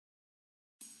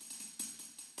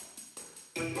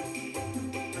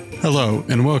Hello,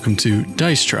 and welcome to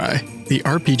Dice Try, the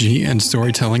RPG and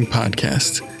storytelling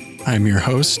podcast. I'm your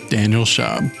host, Daniel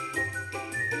Schaub.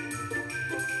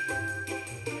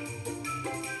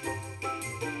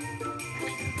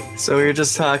 So we were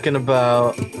just talking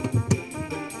about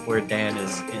where Dan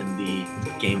is in the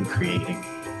game creating.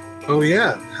 Oh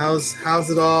yeah, how's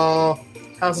it all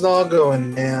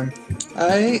going, man?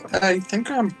 I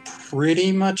think I'm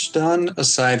pretty much done,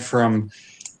 aside from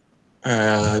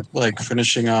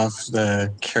finishing off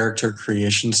the character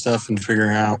creation stuff and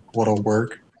figuring out what'll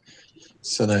work,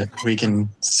 so that we can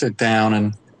sit down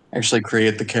and actually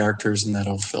create the characters, and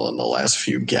that'll fill in the last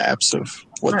few gaps of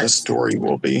what the story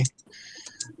will be.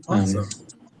 Awesome.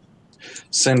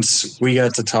 Since we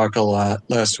got to talk a lot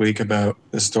last week about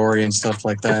the story and stuff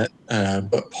like that,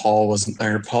 but Paul wasn't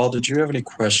there. Paul, did you have any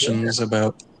questions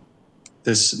about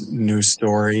this new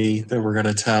story that we're going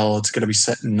to tell? It's going to be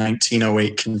set in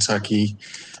 1908 Kentucky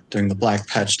during the Black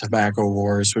Patch Tobacco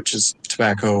Wars, which is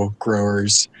tobacco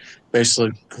growers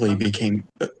basically became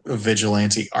a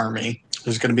vigilante army.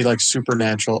 There's going to be like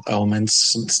supernatural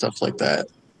elements and stuff like that.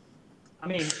 I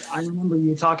mean, I remember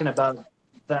you talking about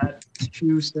that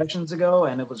 2 sessions ago,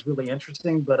 and it was really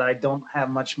interesting, but I don't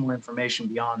have much more information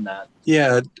beyond that.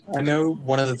 Yeah, I know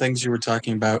one of the things you were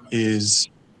talking about is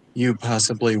you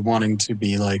possibly wanting to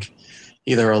be like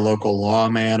either a local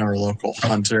lawman or a local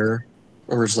hunter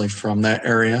originally from that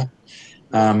area.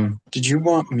 Did you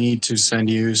want me to send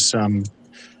you some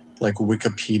like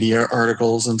Wikipedia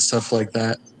articles and stuff like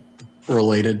that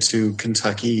related to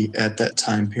Kentucky at that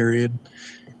time period?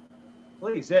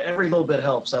 Please, every little bit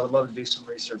helps. I would love to do some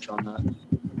research on that.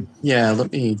 Yeah,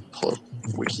 let me pull up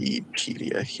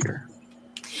Wikipedia here.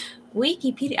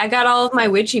 Wikipedia. I got all of my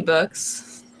witchy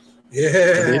books.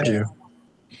 Yeah. Did you?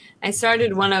 I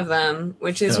started one of them,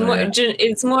 which is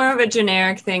it's more of a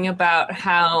generic thing about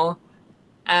how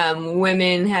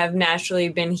women have naturally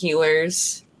been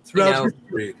healers throughout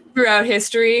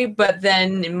history, but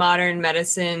then modern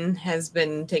medicine has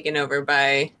been taken over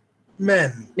by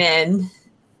men.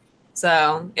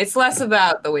 So it's less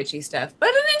about the witchy stuff, but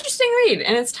an interesting read,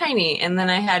 and it's tiny. And then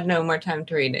I had no more time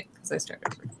to read it because I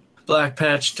started. Black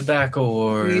Patch Tobacco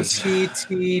Wars.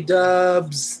 BPT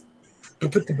dubs. Is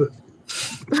that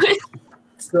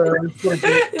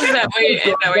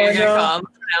what you're going to call them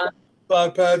now?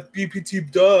 Black Patch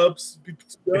BPT dubs.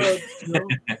 BPT dubs.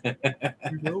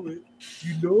 You know it.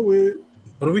 You know it.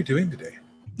 What are we doing today?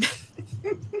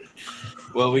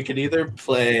 Well, we could either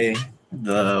play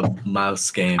the mouse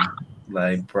game that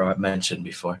I mentioned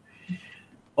before,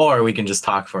 or we can just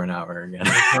talk for an hour again.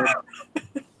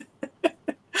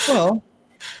 Well,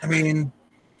 I mean,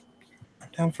 I'm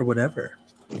down for whatever.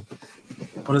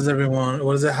 How's everyone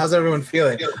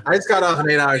feeling? I just got off an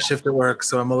 8-hour shift at work,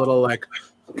 so I'm a little like...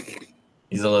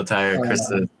 He's a little tired. Chris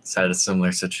has had a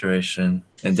similar situation.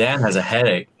 And Dan has a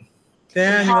headache.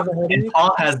 Dan, you have a headache? And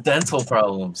Paul has dental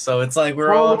problems. So it's like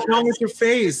we're all... What's wrong with your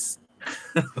face?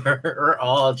 we're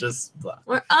all just...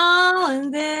 We're all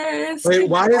in this. Wait,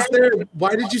 why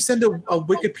did you send a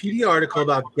Wikipedia article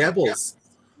about Goebbels?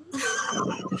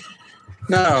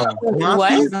 No,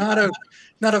 What?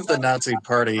 not of the Nazi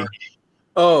Party.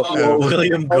 Oh,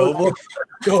 William Goebel.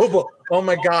 Goebel. Oh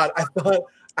my God!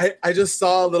 I just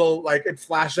saw a little like it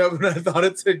flash up, and I thought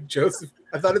it said Joseph.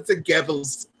 I thought it said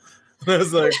Goebbels. And I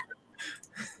was like,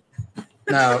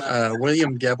 No,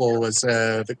 William Goebel was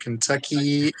the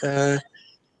Kentucky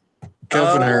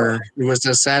governor who was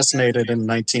assassinated in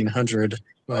 1900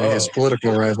 by his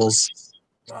political rivals.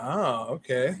 wow,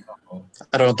 okay.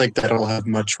 I don't think that'll have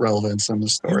much relevance in the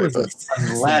story, but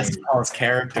Unless Paul's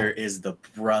character is the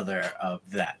brother of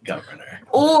that governor.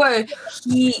 Or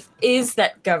he is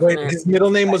that governor. Wait, his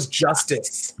middle name was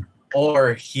Justice.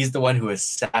 Or he's the one who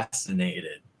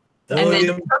assassinated the and then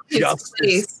William took his Justice.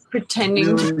 face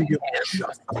pretending to be him.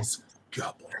 Justice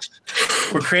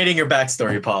Goebbels. We're creating your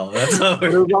backstory, Paul. That's how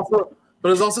But we're... it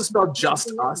was also spelled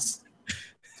Just Us.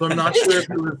 So I'm not sure if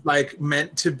it was like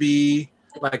meant to be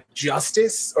like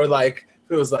justice or like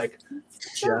if it was like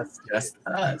Just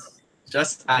us.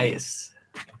 Just ice.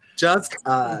 just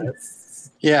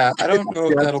us. yeah, I don't know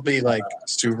if that'll be like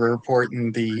super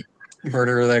important, the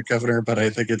murder of that governor, but I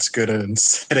think it's good in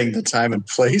setting the time and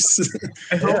place.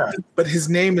 Yeah. But his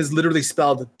name is literally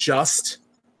spelled Just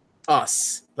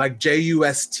Us, like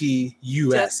Justus,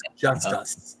 Just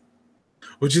Us,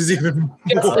 which is even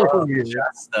more weird.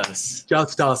 Just us.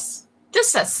 Just Us.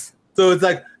 Just us. So it's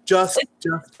like just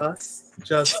us,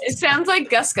 just It sounds like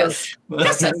Gus Gus.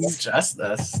 Just us. Just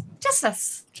us. Just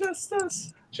us. Just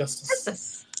us. Just Just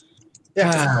us.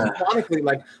 Yeah, phonetically,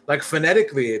 like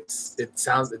phonetically, it's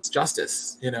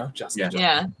justice. You know, justice. Yeah.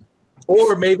 Yeah.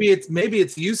 Or maybe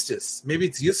it's Eustace. Maybe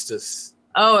it's Eustace.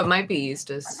 Oh, it might be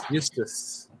Eustace.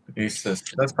 Eustace.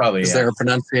 That's probably. Is there a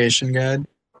pronunciation guide?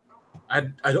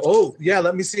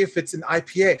 Let me see if it's an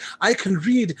IPA. I can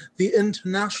read the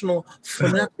International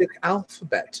Phonetic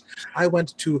Alphabet. I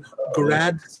went to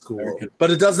grad school,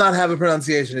 but it does not have a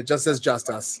pronunciation. It just says just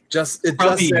us. Just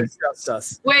says just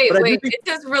us. Wait. It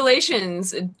says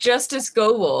relations. Justice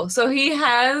Goebel. So he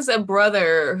has a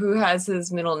brother who has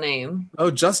his middle name. Oh,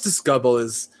 Justice Goebel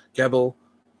is Goebel.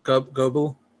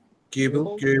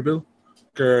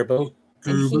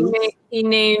 He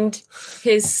named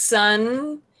his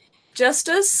son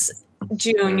Justice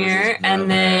Jr.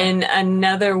 and then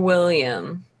another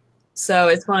William. So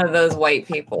it's one of those white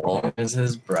people. Is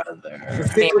his brother.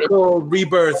 The typical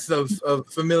rebirth of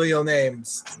familial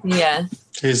names. Yeah.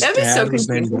 His dad was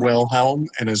named Wilhelm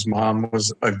and his mom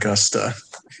was Augusta.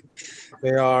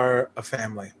 They are a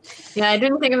family. Yeah, I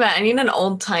didn't think of that. I need an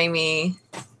old-timey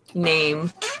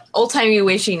name. Old-timey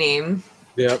wishy name.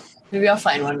 Yep. Maybe I'll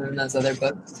find one in those other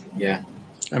books. Yeah.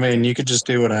 I mean, you could just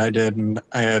do what I did, and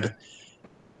I had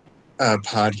a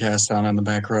podcast on in the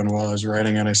background while I was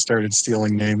writing, and I started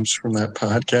stealing names from that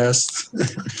podcast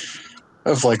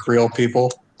of like real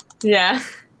people. Yeah.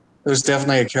 There's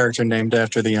definitely a character named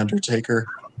after The Undertaker.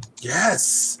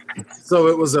 Yes. So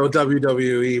it was a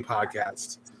WWE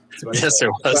podcast. Yes, it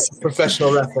was.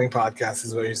 Professional wrestling podcast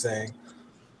is what you're saying.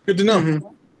 Good to know. Mm-hmm.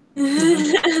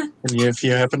 And if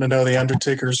you happen to know The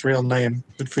Undertaker's real name,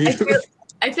 good for you.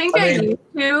 I think I used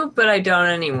to, but I don't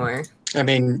anymore. I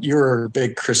mean, you were a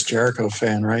big Chris Jericho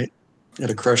fan, right? You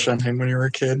had a crush on him when you were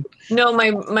a kid? No,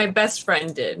 my best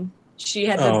friend did. She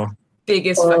had the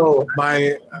biggest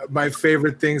my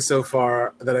favorite thing so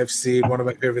far that I've seen, one of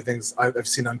my favorite things I've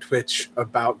seen on Twitch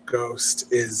about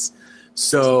Ghost is,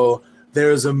 so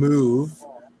there's a move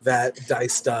that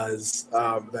Dice does,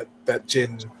 that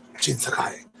Jin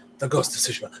Sakai, the Ghost of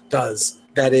Tsushima, does,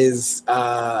 that is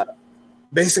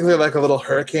basically like a little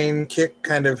hurricane kick,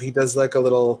 kind of. He does like a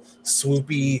little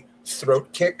swoopy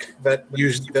throat kick that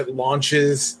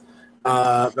launches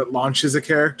a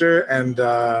character, and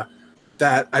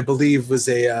that I believe was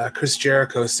a Chris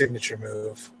Jericho signature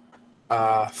move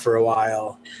for a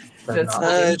while.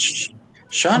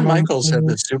 Shawn Michaels had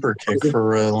the super kick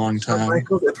for a long time.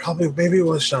 Maybe it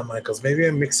was Shawn Michaels. Maybe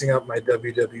I'm mixing up my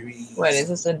WWE. What is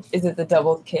this? Is it the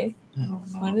double kick?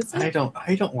 What is it? I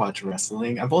don't watch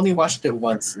wrestling. I've only watched it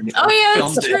once. Oh yeah,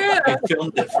 that's true. I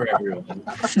filmed it for everyone.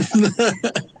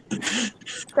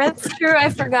 That's true. I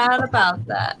forgot about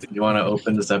that. Do you want to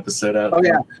open this episode up? Oh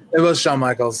yeah, it was Shawn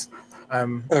Michaels.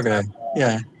 Okay.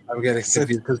 Yeah. I'm getting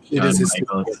confused because it is his.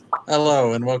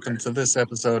 Hello and welcome to this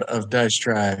episode of Dice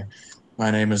Try. My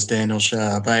name is Daniel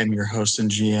Schaub. I am your host and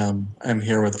GM. I'm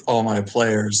here with all my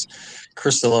players,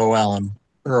 Crystal O'Allen,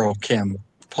 Earl Kim,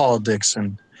 Paul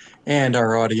Dixon, and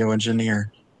our audio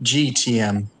engineer,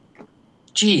 GTM.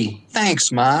 Gee,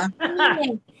 thanks, Ma.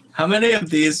 How many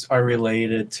of these are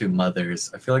related to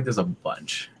mothers? I feel like there's a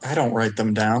bunch. I don't write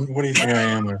them down. What do you think I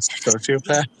am, a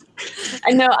sociopath?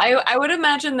 I know. I would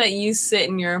imagine that you sit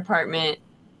in your apartment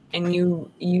and you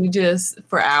just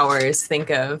for hours think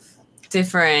of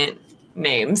different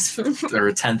names. There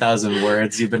are 10,000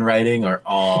 words you've been writing, or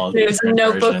all there's a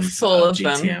notebook full of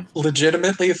GTM. them.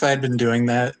 Legitimately, if I'd been doing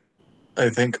that, I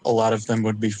think a lot of them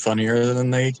would be funnier than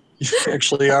they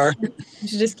actually are. You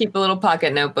should just keep a little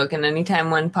pocket notebook, and anytime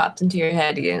one pops into your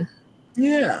head,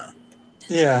 Yeah,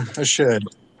 I should.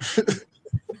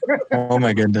 Oh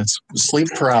my goodness, sleep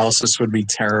paralysis would be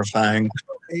terrifying.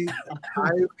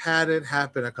 I've had it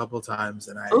happen a couple times,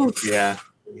 and I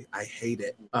hate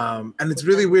it. And it's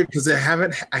really weird because I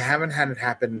haven't had it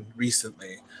happen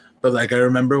recently, but like I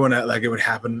remember when it would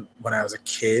happen when I was a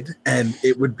kid, and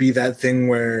it would be that thing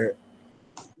where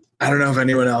I don't know if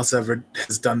anyone else ever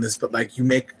has done this, but like you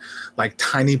make like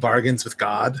tiny bargains with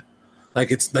God. Like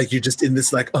it's like you're just in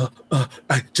this like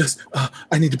I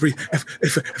need to breathe.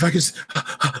 If I could just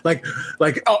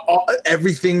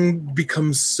everything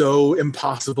becomes so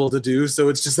impossible to do. So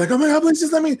it's just like, oh my God, please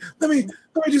just let me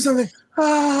do something.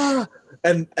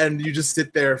 And you just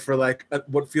sit there for like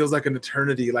what feels like an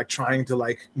eternity, like trying to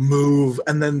like move.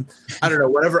 And then I don't know.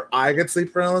 Whenever I get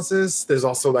sleep paralysis, there's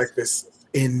also like this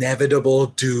inevitable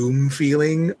doom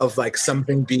feeling of like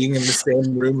something being in the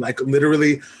same room, like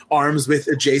literally arms width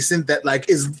adjacent, that like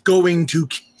is going to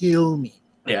kill me.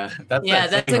 That's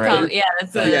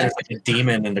like a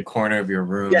demon in the corner of your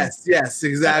room. Yes,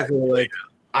 exactly.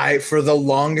 Like for the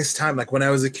longest time, like when I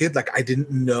was a kid, like I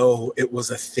didn't know it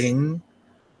was a thing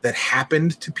that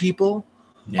happened to people.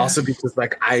 Yeah. Also because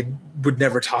like I would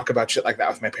never talk about shit like that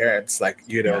with my parents. Like,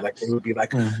 like they would be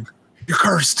like, "You're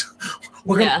cursed.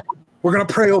 we're gonna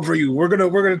pray over you. We're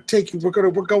gonna take you. We'll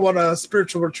go on a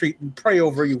spiritual retreat and pray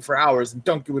over you for hours and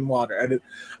dunk you in water. And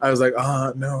I was like,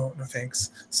 no,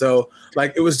 thanks. So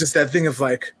like, it was just that thing of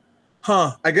like,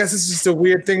 I guess it's just a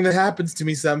weird thing that happens to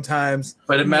me sometimes.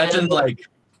 But imagine like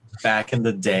back in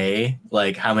the day,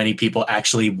 like how many people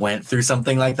actually went through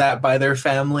something like that by their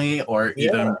family, or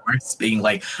even worse, being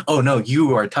like, oh no,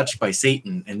 you are touched by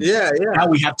Satan, and now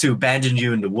we have to abandon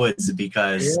you in the woods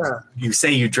because you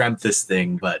say you dreamt this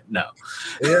thing, but no.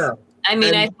 Yeah. I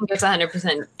mean, I think it's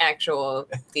 100% actual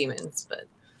demons, but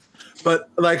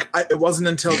like it wasn't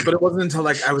until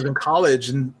like I was in college,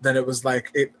 and then it was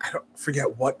like I don't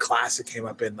forget what class it came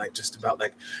up in, like just about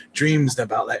like dreams and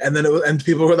about like, and then and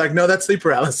people were like, no, that's sleep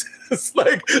paralysis.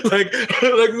 like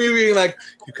me being like,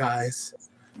 you guys,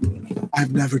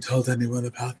 I've never told anyone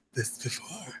about this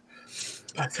before,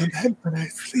 but sometimes when I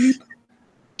sleep,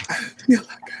 I feel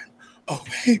like I'm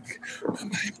awake, but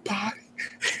my body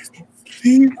is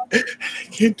asleep, and I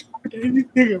can't do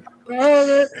anything about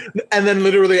it. And then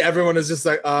literally everyone is just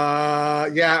like,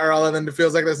 yeah, Earl, and then it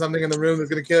feels like there's something in the room that's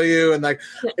gonna kill you, and like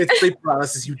it's sleep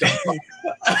paralysis, you dumb.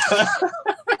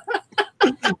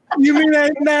 You mean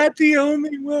I'm not the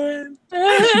only one?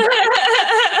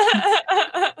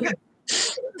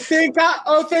 Thank God.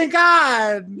 Oh, thank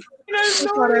God. I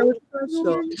thought I was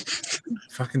special.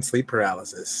 Fucking sleep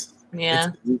paralysis. Yeah.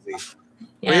 It's easy.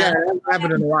 Yeah, it hasn't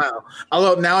happened in a while.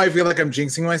 Although now I feel like I'm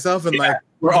jinxing myself, and like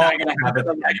we're all gonna have it.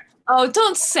 Oh,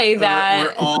 don't say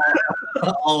that.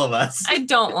 We're all of us. I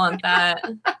don't want that.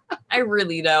 I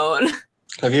really don't.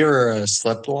 Have you ever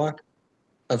slept walk?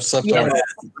 I've slept walk.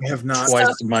 I have not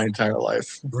twice in my entire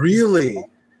life. Really?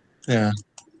 Yeah.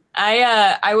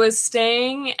 I was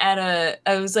staying at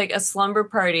it was like a slumber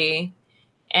party,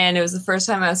 and it was the first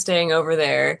time I was staying over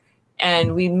there.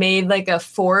 And we made like a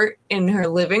fort in her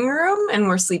living room, and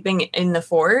we're sleeping in the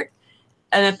fort.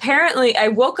 And apparently I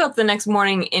woke up the next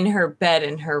morning in her bed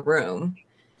in her room.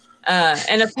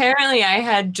 And apparently I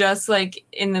had just like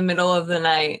in the middle of the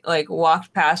night, like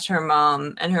walked past her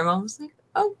mom, and her mom was like,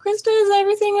 oh, Krista, is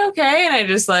everything okay? And I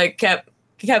just like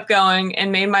kept going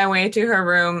and made my way to her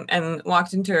room and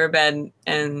walked into her bed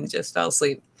and just fell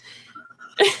asleep.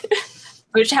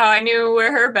 Which how I knew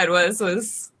where her bed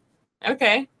was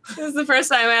okay. It was the first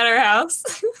time at her house.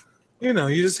 You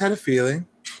just had a feeling.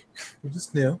 You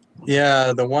just knew.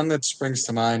 Yeah, the one that springs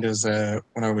to mind is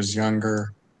when I was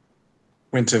younger,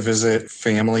 went to visit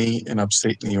family in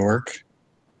upstate New York,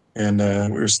 and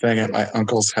we were staying at my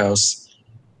uncle's house,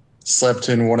 slept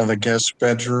in one of the guest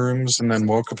bedrooms, and then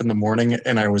woke up in the morning,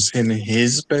 and I was in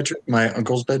his bedroom, my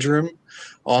uncle's bedroom,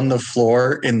 on the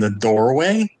floor in the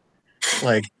doorway,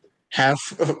 like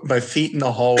half my feet in the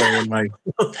hallway and my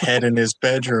head in his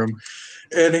bedroom.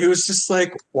 And he was just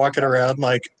like walking around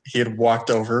like he had walked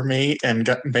over me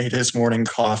and made his morning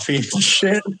coffee and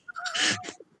shit.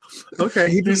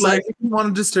 Okay, he was like, he didn't want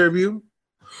to disturb you.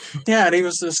 Yeah, and he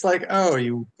was just like, oh,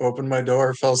 you opened my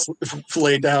door,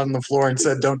 laid down on the floor and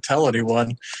said, don't tell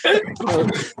anyone. I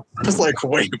was like,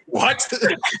 wait, what?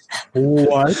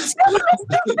 What?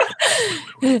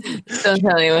 Don't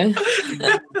tell anyone.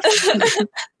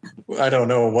 I don't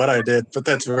know what I did, but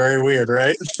that's very weird,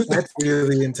 right? That's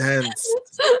really intense.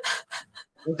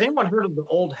 Has anyone heard of the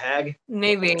old hag?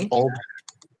 Maybe.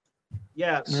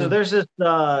 Yeah, so there's this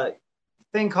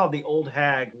thing called the old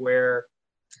hag where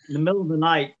in the middle of the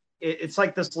night, it's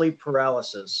like the sleep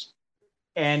paralysis,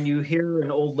 and you hear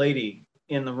an old lady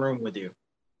in the room with you.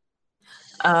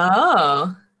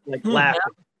 Oh. Like laughing.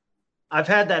 I've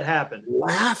had that happen.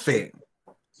 Laughing?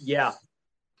 Yeah.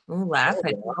 Ooh,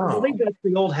 laughing. I think that's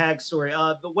the old hag story.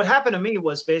 But what happened to me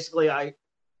was basically I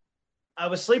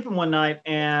was sleeping one night,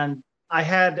 and I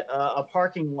had a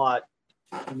parking lot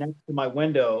next to my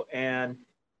window, and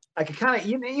I could kind of,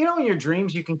 you know, in your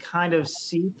dreams, you can kind of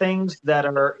see things that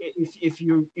are, if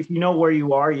you know where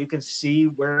you are, you can see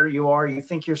where you are. You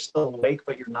think you're still awake,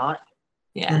 but you're not.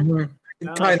 Yeah.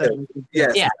 Mm-hmm. Kind of.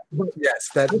 Yes. Yeah. Yes.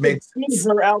 That makes sense.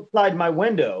 Her outside my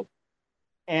window,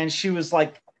 and she was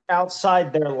like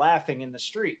outside there laughing in the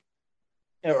street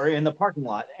or in the parking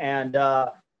lot, and I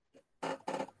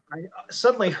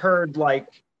suddenly heard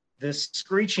like this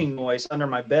screeching noise under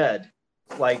my bed,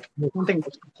 like something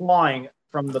was clawing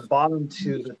from the bottom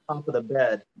to the top of the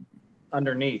bed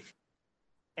underneath.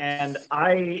 And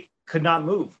I could not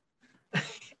move.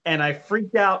 And I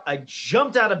freaked out. I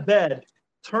jumped out of bed,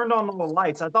 turned on all the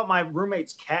lights. I thought my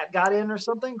roommate's cat got in or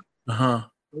something. Uh-huh.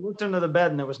 I looked under the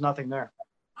bed and there was nothing there.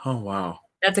 Oh, wow.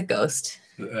 That's a ghost.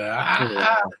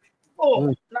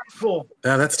 Oh, not cool.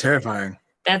 Yeah, that's terrifying.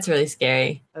 That's really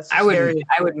scary. That's I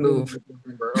would move.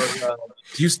 Do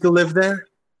you still live there?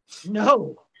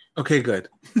 No. Okay, good.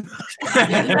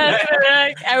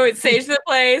 I would sage the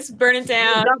place, burn it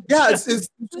down. Yeah, it's just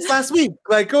last week.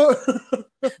 Like, go.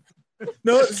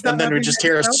 No, it's not. And then we just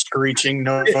hear a screeching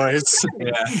noise.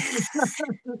 Yeah.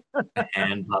 A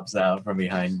hand pops out from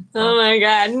behind. Oh my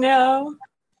god, no.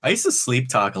 I used to sleep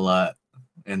talk a lot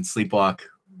and sleepwalk.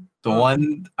 The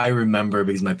one I remember,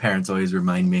 because my parents always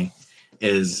remind me,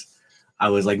 is I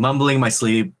was like mumbling in my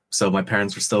sleep. So my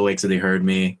parents were still awake, so they heard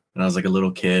me. And I was like a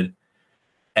little kid.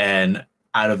 And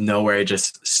out of nowhere, I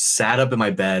just sat up in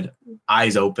my bed,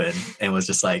 eyes open, and was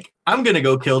just like, I'm going to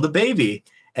go kill the baby.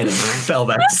 And then fell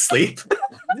back to sleep.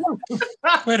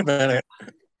 Wait a minute.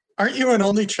 Aren't you an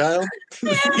only child?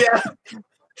 Yeah.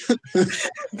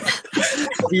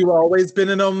 Have you always been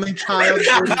an only child?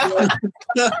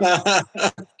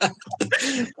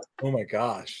 Oh my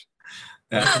gosh.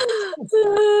 Yeah.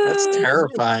 That's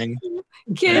terrifying.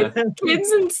 Kids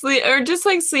and sleep, or just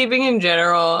like sleeping in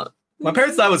general. My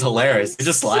parents thought it was hilarious. They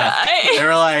just laughed. They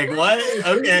were like, what?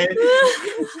 Okay.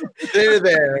 They're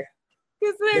there.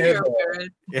 Because they're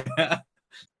good. Yeah.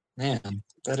 Man,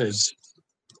 that is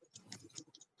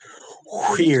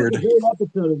weird. Great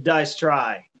episode of Dice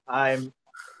Try. I'm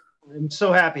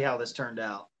so happy how this turned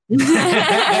out.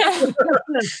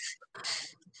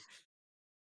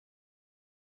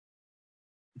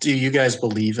 Do you guys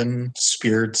believe in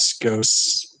spirits,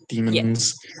 ghosts,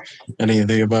 demons, any of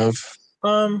the above?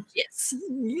 Yes.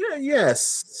 Yeah.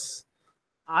 Yes.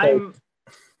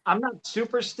 I'm not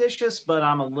superstitious, but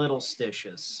I'm a little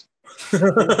stitious.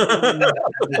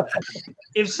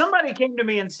 If somebody came to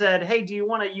me and said, "Hey, do you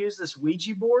want to use this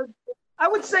Ouija board?" I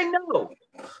would say no.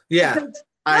 Yeah.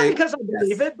 Not because I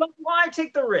believe it, but why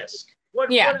take the risk?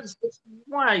 What is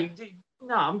why?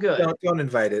 No, I'm good. Don't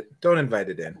invite it. Don't invite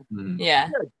it in. Yeah.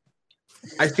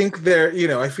 I think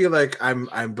I feel like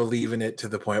I'm believing it to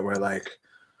the point where like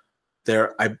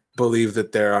I believe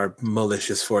that there are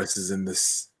malicious forces in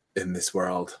this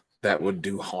world that would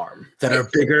do harm, that are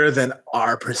bigger than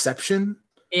our perception.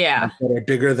 Yeah. That are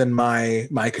bigger than my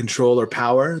control or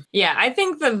power. Yeah, I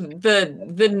think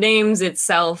the names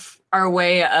itself are a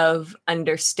way of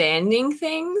understanding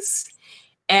things.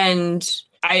 And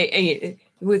I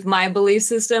with my belief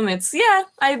system, it's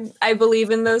I believe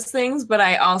in those things, but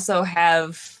I also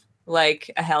have like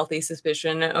a healthy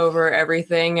suspicion over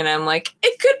everything, and I'm like,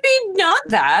 it could be not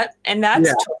that, and that's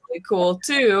totally cool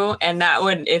too. And that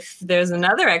would, if there's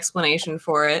another explanation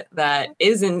for it that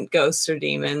isn't ghosts or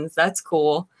demons, that's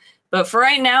cool. But for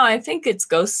right now, I think it's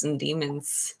ghosts and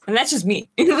demons, and that's just me.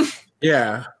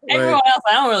 Yeah. Everyone else,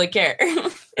 I don't really care.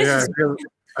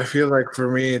 I feel like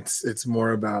for me, it's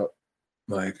more about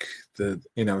like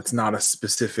it's not a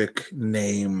specific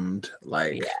named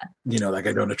like like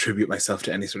I don't attribute myself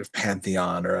to any sort of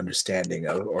pantheon or understanding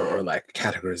of, or like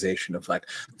categorization of like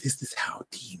this is how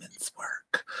demons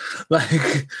work.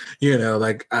 Like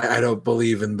like I don't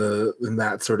believe in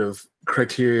that sort of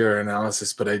criteria or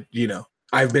analysis, but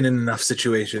I've been in enough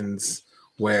situations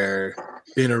where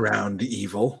been around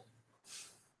evil.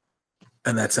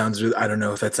 And that sounds, I don't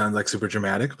know if that sounds like super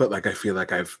dramatic, but like I feel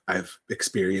like I've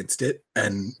experienced it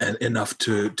and enough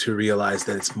to realize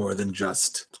that it's more than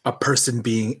just a person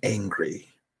being angry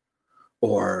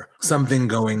or something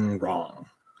going wrong,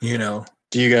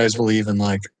 Do you guys believe in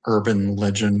like urban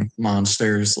legend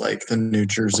monsters like the New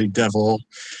Jersey Devil,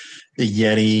 the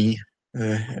Yeti,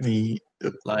 any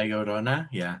La Llorona?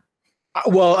 Yeah.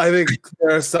 Well, I think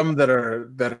there are some that are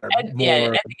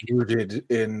more rooted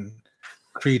in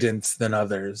credence than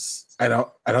others. I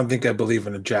don't think I believe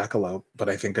in a jackalope, but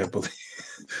I think I believe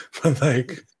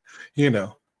like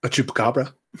a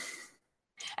chupacabra.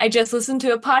 I just listened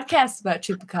to a podcast about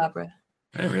chupacabra.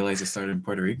 I didn't realize it started in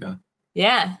Puerto Rico.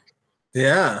 Yeah.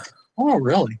 Oh,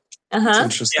 really? That's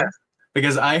interesting. Yeah,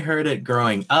 because I heard it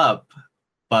growing up,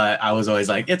 but I was always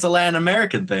like, it's a Latin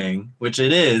American thing, which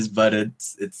it is, but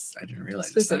it's I didn't realize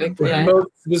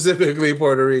specifically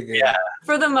Puerto Rican. Yeah.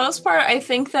 For the most part, I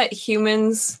think that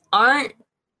humans aren't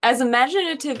as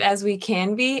imaginative as we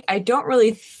can be. I don't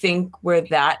really think we're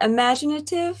that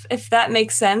imaginative, if that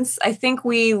makes sense. I think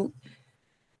we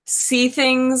see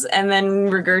things and then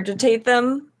regurgitate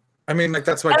them. I mean, like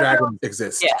that's why dragons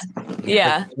exist.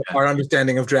 Yeah. Our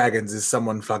understanding of dragons is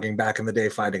someone fucking back in the day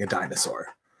finding a dinosaur.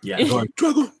 Yeah. Going,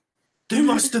 dragon. They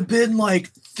must have been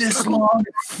like this long,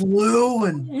 flew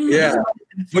and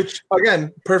which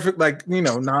again, perfect. Like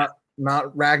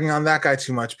not ragging on that guy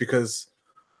too much, because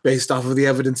based off of the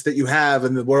evidence that you have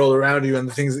and the world around you and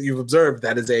the things that you've observed,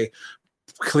 that is a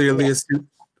clearly astute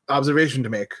observation to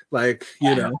make. Like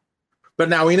but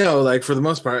now we know, like for the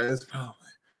most part, it's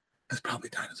probably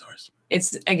dinosaurs.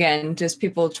 It's again just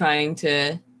people trying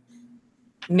to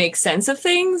make sense of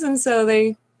things, and so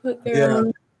they put their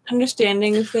own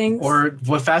understanding of things. Or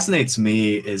what fascinates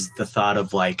me is the thought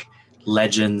of like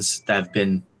legends that have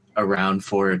been around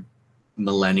for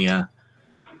millennia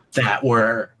that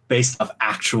were based off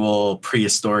actual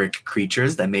prehistoric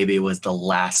creatures, that maybe it was the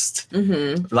last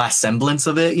semblance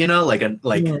of it,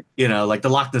 like the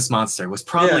Loch Ness Monster was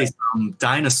probably some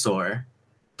dinosaur,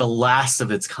 the last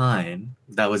of its kind,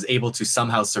 that was able to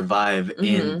somehow survive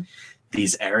in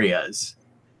these areas,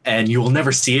 and you will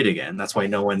never see it again. That's why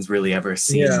no one's really ever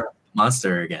seen the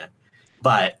monster again.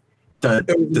 But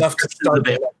it's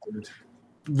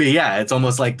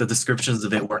almost like the descriptions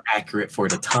of it were accurate for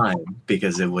the time,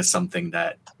 because it was something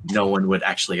that no one would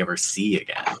actually ever see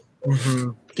again.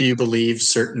 Do you believe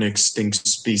certain extinct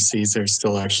species are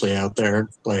still actually out there?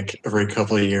 Like every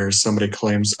couple of years, somebody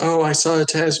claims, "Oh, I saw a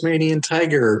Tasmanian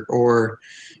tiger," or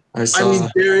I mean,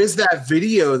 there is that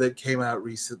video that came out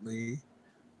recently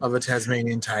of a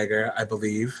Tasmanian tiger, I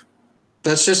believe.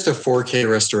 That's just a 4K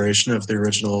restoration of the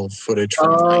original footage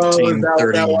from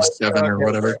 1937 or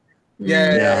whatever.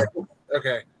 Yeah.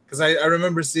 Okay. Because I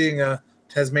remember seeing a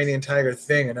Tasmanian tiger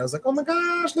thing, and I was like, oh my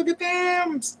gosh, look at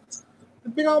them. The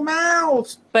big old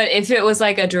mouths. But if it was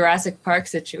like a Jurassic Park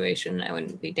situation, I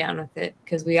wouldn't be down with it,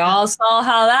 because we all saw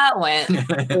how that went.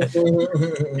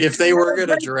 If they were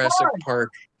at a Jurassic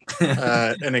Park,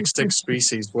 an extinct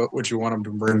species, what would you want them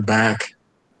to bring back?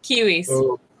 Kiwis.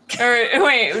 Oh. Or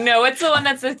wait, no, what's the one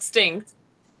that's extinct?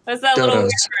 What's that little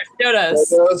weird bird?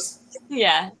 Dodos.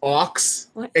 Yeah. Auks.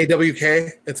 What?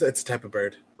 AWK. It's a type of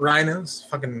bird. Rhinos.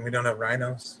 Fucking, we don't have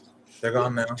rhinos. They're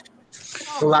gone now.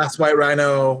 The last white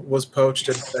rhino was poached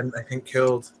and I think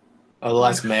killed. Oh, the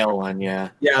last male one, yeah.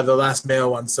 Yeah, the last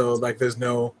male one. So like, there's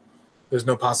no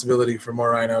possibility for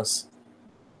more rhinos.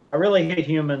 I really hate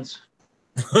humans.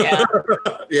 Yeah.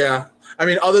 Yeah. I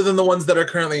mean, other than the ones that are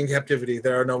currently in captivity,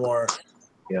 there are no more.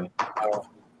 Yeah.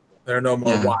 There are no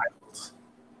more wilds.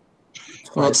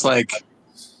 Well, it's like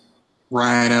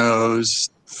rhinos,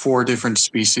 4 different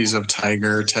species of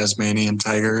tiger, Tasmanian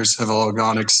tigers, have all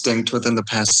gone extinct within the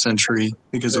past century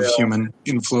because of human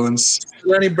influence. Are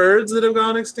there any birds that have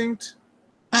gone extinct?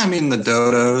 I mean, the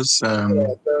dodos.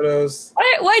 Dodos.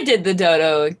 Why did the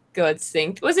dodo go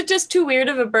extinct? Was it just too weird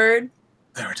of a bird?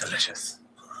 They were delicious.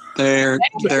 They're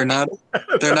not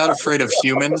afraid of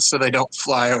humans, so they don't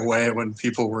fly away when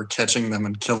people were catching them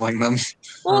and killing them.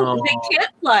 Well, they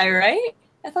can't fly, right?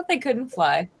 I thought they couldn't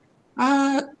fly.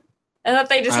 I thought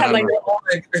they just had like.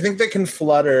 I think they can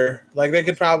flutter. Like they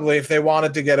could probably, if they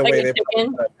wanted to get away, they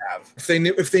probably would have.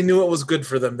 If they knew it was good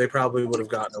for them, they probably would have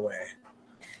gotten away.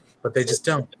 But they just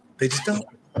don't. They just don't.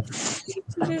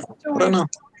 I don't know.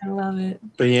 I love it.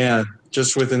 But yeah,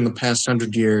 just within the past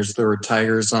 100 years, there were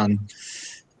tigers on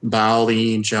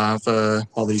Bali, Java,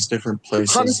 all these different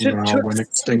places now went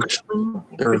extinct.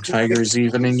 There are tigers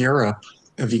even in Europe.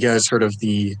 Have you guys heard of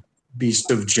the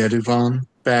Beast of Jeduvon?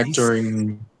 Back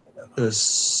during the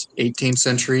 18th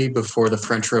century, before the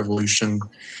French Revolution,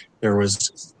 there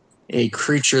was a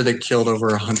creature that killed over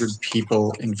 100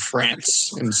 people in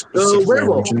France. In the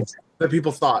werewolf that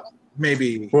people thought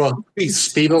maybe. Well,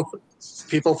 people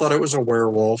thought it was a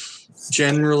werewolf.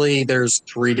 Generally, there's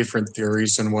 3 different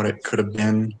theories on what it could have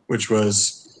been, which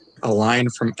was a lion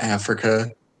from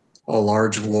Africa, a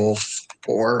large wolf,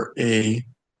 or a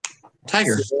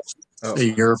tiger, a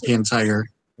European tiger.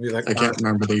 I can't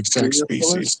remember the exact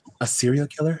species. A serial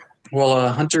killer? Well, a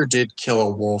hunter did kill a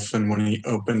wolf, and when he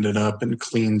opened it up and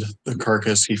cleaned the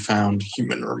carcass, he found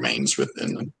human remains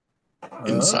within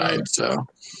inside. So,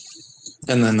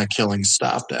 and then the killing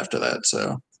stopped after that.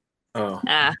 So, well.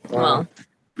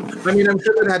 I mean, I'm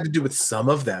sure that had to do with some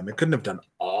of them. It couldn't have done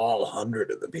all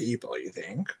 100 of the people, you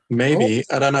think? Maybe.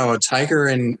 I don't know. A tiger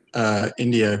in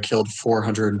India killed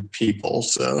 400 people,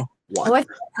 so... Oh, I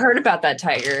heard about that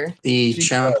tiger. The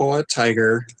Champawat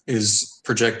tiger is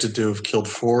projected to have killed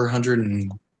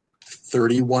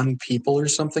 431 people or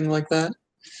something like that.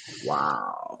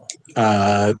 Wow.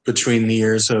 Between the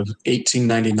years of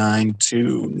 1899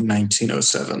 to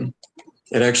 1907.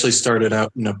 It actually started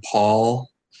out in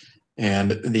Nepal,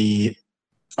 and the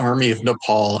army of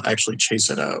Nepal actually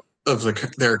chased it out of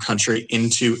their country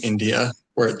into India,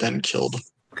 where it then killed.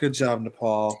 Good job,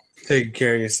 Nepal. Taking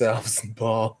care of yourselves,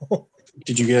 Nepal.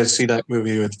 Did you guys see that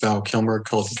movie with Val Kilmer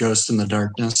called Ghost in the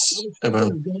Darkness?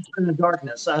 Ghost in the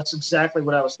Darkness. That's exactly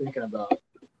what I was thinking about.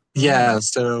 Yeah,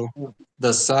 so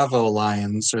the Tsavo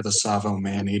lions or the Tsavo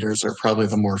man-eaters are probably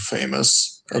the more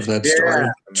famous of that story.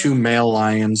 Two male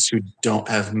lions who don't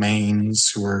have manes,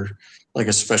 who are like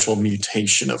a special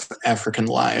mutation of African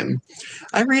lion.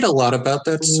 I read a lot about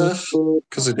that stuff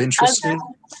because it interests me.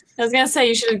 I was gonna say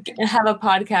you should have a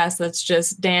podcast that's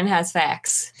just Dan has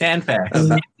facts. Dan facts.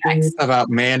 About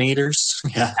man eaters.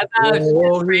 Yeah.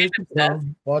 About random stuff.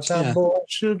 Watch out, boy!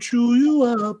 She'll chew you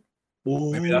up.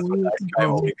 Maybe that's what that guy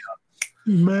will become.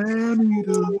 Man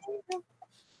eater.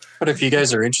 But if you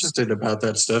guys are interested about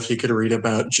that stuff, you could read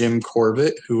about Jim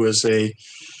Corbett, who was a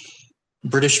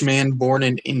British man born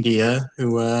in India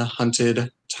who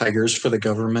hunted tigers for the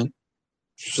government,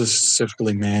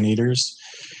 specifically man-eaters.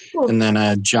 And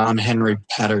then John Henry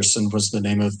Patterson was the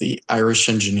name of the Irish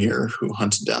engineer who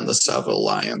hunted down the Savile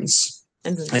lions.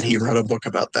 And he wrote a book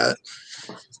about that.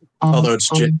 Although it's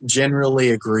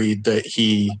generally agreed that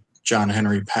John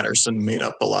Henry Patterson, made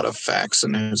up a lot of facts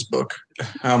in his book,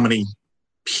 how many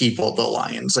people the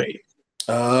lions ate.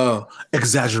 Oh,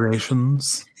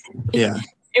 exaggerations. Yeah.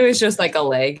 It was just like a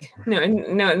leg. No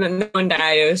one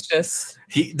died. It was just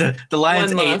the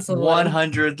lions ate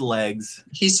 100 legs.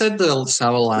 He said the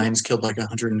Savile lions killed like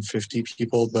 150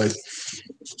 people, but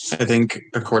I think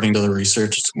according to the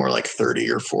research, it's more like 30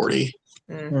 or 40,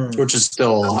 which is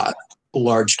still a lot.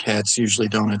 Large cats usually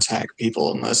don't attack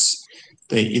people unless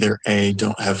they either A,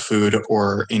 don't have food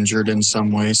or injured in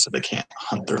some way, so they can't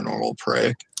hunt their normal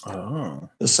prey. Oh.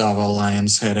 The Savile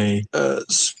lions had a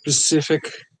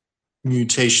specific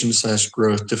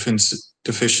mutation/growth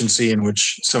deficiency in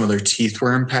which some of their teeth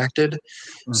were impacted,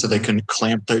 so they couldn't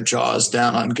clamp their jaws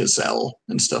down on gazelle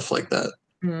and stuff like that.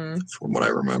 From what I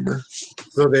remember.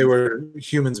 So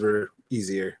humans were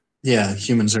easier. Yeah,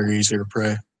 humans are easier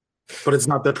prey. But it's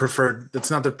not the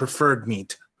preferred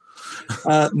meat.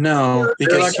 No,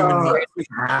 because we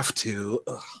have to.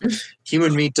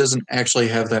 Human meat doesn't actually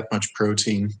have that much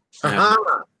protein.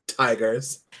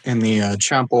 Tigers. And the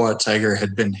Champawat tiger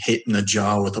had been hit in the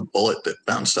jaw with a bullet that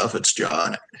bounced off its jaw,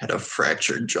 and it had a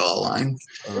fractured jawline.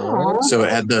 So it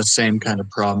had the same kind of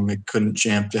problem. It couldn't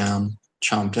chomp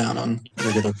down on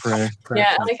regular prey.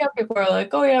 Yeah, I like how people are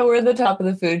like, "Oh yeah, we're the top of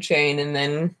the food chain," and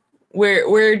then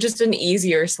we're just an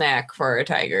easier snack for a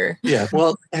tiger. Yeah.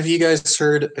 Well, have you guys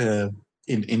heard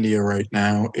in India right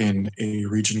now, in a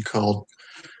region called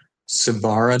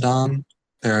Sibaradon,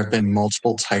 there have been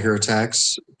multiple tiger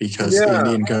attacks because the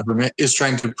Indian government is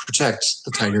trying to protect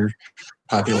the tiger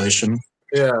population.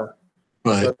 Yeah.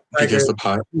 But because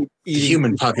the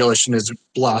human population is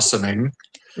blossoming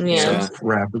so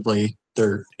rapidly,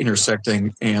 they're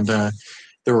intersecting. And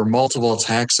there were multiple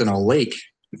attacks in a lake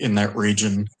in that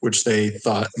region, which they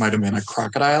thought might have been a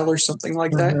crocodile or something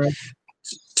like that.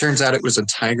 Turns out it was a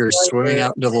tiger swimming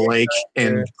out into the lake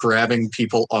and grabbing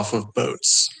people off of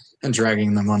boats and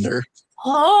dragging them under.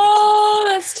 Oh,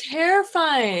 that's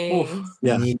terrifying. Oof.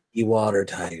 Yeah. Meaty water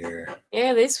tiger.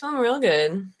 Yeah, they swim real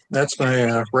good. That's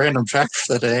my random fact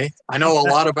for the day. I know a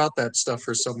lot about that stuff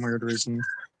for some weird reason.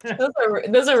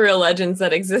 Those are real legends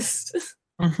that exist.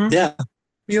 Yeah.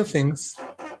 Real things.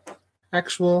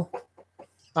 Actual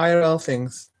IRL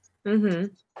things.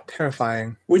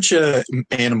 Terrifying. Which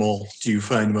animal do you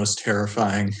find most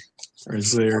terrifying? Or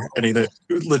is there any that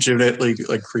legitimately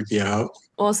like creep you out?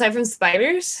 Well, aside from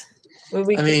spiders?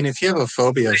 If you have a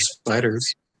phobia of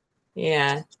spiders.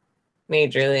 Yeah,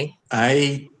 majorly.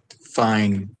 I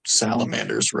find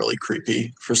salamanders really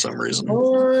creepy for some reason.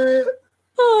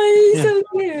 Oh, he's so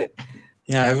cute.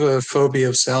 Yeah, I have a phobia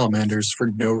of salamanders for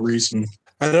no reason.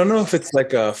 I don't know if it's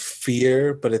like a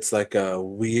fear, but it's like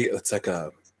it's like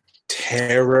a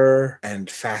terror and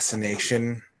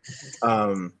fascination.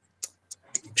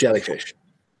 Jellyfish.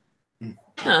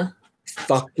 Huh.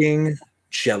 Fucking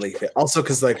jellyfish. Also,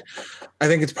 because I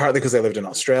think it's partly because I lived in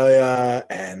Australia,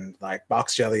 and like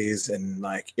box jellies and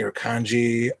like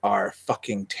irukandji are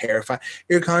fucking terrifying.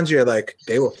 Irukandji are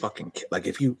they will fucking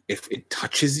if it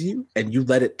touches you and you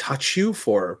let it touch you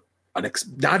for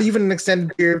not even an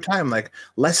extended period of time, like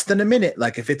less than a minute,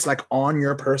 like if it's like on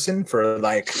your person for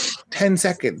like 10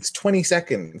 seconds, 20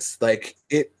 seconds,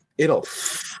 it'll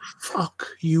fuck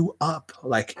you up.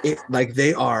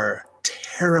 They are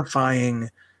terrifying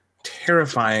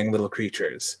little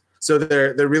creatures. So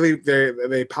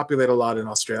they populate a lot in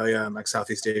Australia and like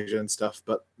Southeast Asia and stuff,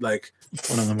 but like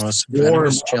one of the most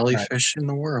venomous jellyfish in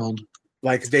the world.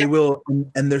 Like they will,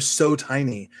 and they're so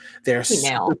tiny. They're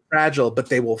so fragile, but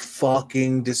they will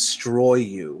fucking destroy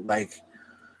you.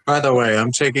 By the way,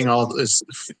 I'm taking all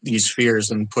these fears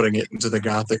and putting it into the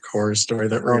gothic horror story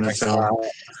that we're going to tell. God.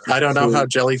 I don't know how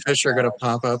jellyfish are going to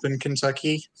pop up in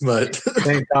Kentucky, but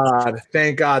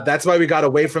thank God. That's why we got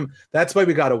away from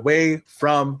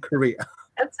Korea.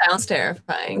 That sounds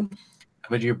terrifying. How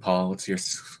about you, Paul? What's your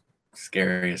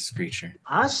Scariest creature.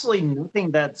 Honestly,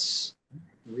 nothing that's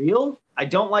real. I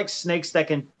don't like snakes that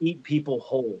can eat people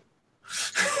whole.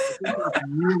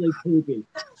 Really creepy.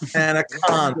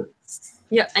 Anaconda.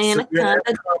 Yeah, anaconda.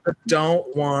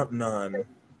 Don't want none.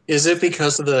 Is it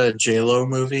because of the J-Lo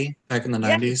movie back in the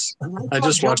 90s? I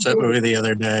just watched that movie the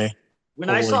other day. When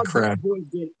I saw Joe Boy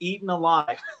get eaten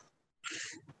alive,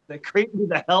 that creeped me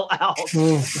the hell out.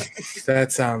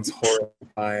 That sounds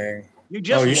horrifying.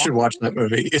 You should watch that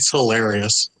movie. It's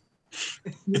hilarious.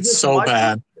 It's so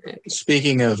bad.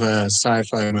 Speaking of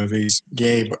sci-fi movies,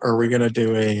 Gabe, are we going to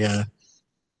do a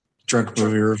drunk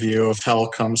movie review of Hell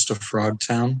Comes to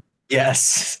Frogtown?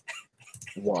 Yes.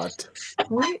 What?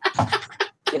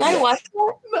 Did I watch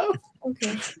that? No.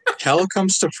 Okay. Hell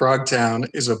Comes to Frogtown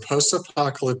is a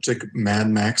post-apocalyptic Mad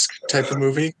Max type of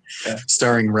movie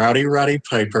starring Rowdy Roddy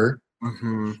Piper,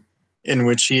 in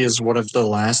which he is one of the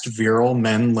last virile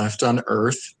men left on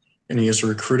Earth, and he is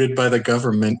recruited by the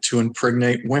government to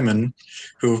impregnate women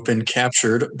who have been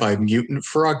captured by mutant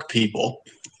frog people.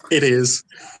 It is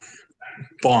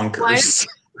bonkers.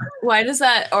 Why does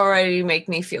that already make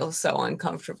me feel so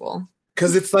uncomfortable?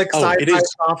 Because it's like sci-fi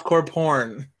softcore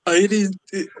porn.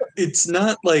 It's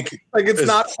not like it's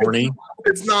not horny.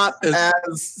 It's not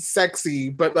as sexy,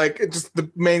 but like it just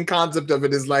the main concept of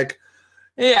it is like,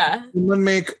 someone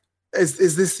make is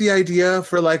this the idea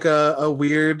for like a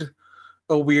weird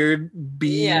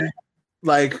B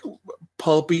like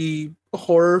pulpy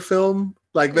horror film?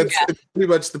 Like that's pretty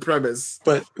much the premise.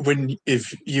 But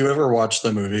if you ever watch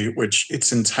the movie, which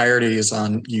its entirety is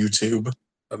on YouTube,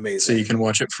 amazing, so you can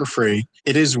watch it for free.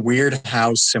 It is weird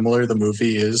how similar the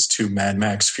movie is to Mad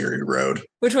Max Fury Road.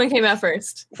 Which one came out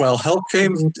first? Well, Hell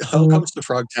Comes to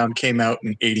Frogtown came out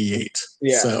in '88.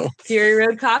 Yeah. So Fury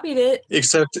Road copied it.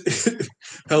 Except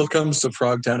Hell Comes to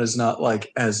Frogtown is not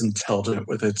like as intelligent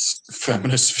with its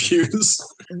feminist views.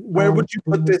 Where would you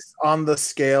put this on the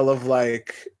scale of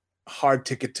like Hard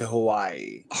Ticket to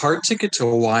Hawaii? Hard Ticket to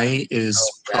Hawaii is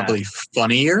probably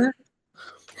funnier.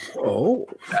 Oh.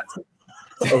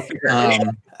 Okay.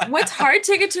 What's Hard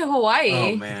Ticket to Hawaii?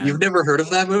 Oh man, you've never heard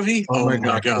of that movie? Oh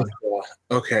my god.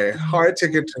 Okay, Hard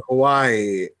Ticket to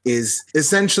Hawaii is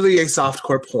essentially a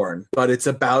softcore porn, but it's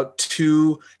about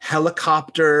two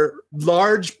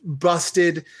large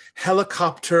busted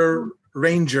helicopter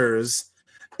rangers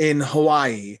in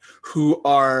Hawaii who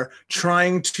are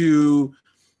trying to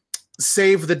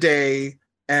save the day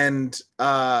and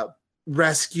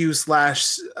rescue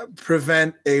 /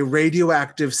 prevent a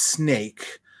radioactive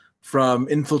snake from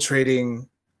infiltrating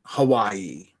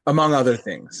Hawaii, among other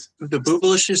things. The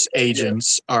Boobalicious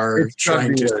agents are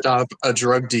trying to stop a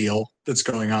drug deal that's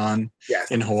going on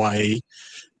in Hawaii,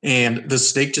 and the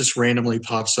snake just randomly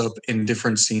pops up in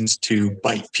different scenes to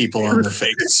bite people on the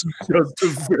face. Just a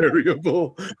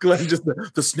variable. Glenn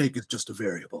the snake is just a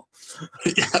variable.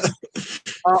 Yeah.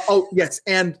 Yes,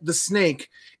 and the snake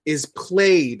is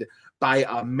played by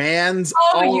a man's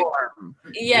arm.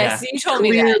 Yes, you told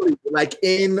me that. Like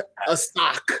in a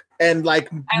sock and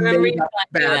like made up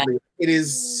badly. It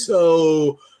is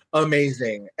so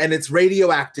amazing. And it's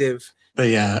radioactive. But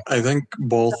yeah, I think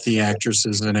both the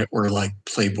actresses in it were like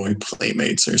Playboy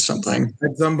playmates or something.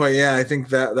 At some point, yeah, I think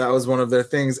that was one of their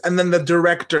things. And then the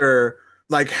director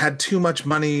like had too much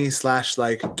money /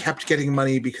 like kept getting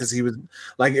money because he was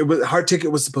like Hard Ticket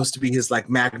was supposed to be his like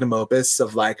magnum opus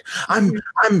of like I'm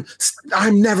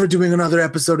never doing another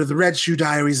episode of the Red Shoe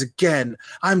Diaries again.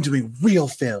 I'm doing real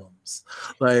films.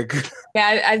 Like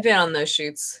I've been on those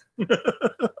shoots. I've been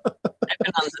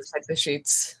on those types of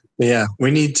shoots. Yeah,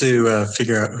 we need to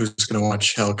figure out who's going to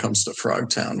watch Hell Comes to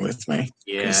Frogtown with me.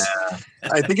 Yeah.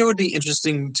 I think it would be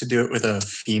interesting to do it with a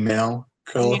female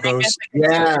co-host.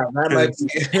 Yeah, that might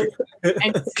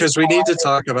be. Because we need to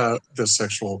talk about the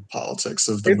sexual politics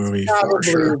of the movie for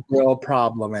sure. Real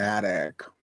problematic.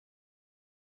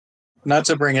 Not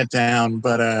to bring it down,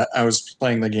 but I was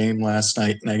playing the game last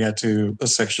night and I got to a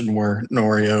section where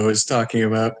Norio is talking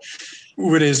about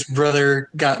when his brother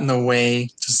got in the way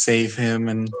to save him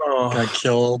and got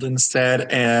killed instead,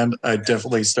 and I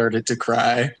definitely started to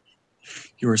cry.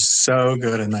 You were so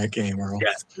good in that game, Earl.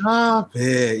 Yeah. Stop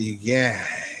it, you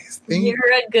guys. You're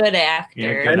a good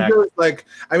actor. Like,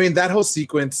 I mean, that whole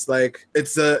sequence, like,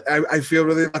 it's I feel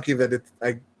really lucky that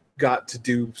I got to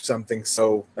do something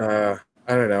so I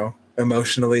don't know,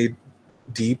 emotionally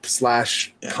deep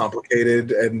 /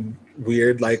 complicated and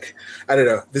weird. Like, I don't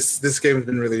know. This game has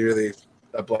been really, really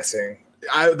a blessing.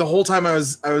 The whole time I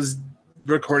was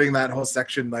recording that whole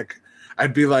section, like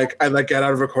I'd get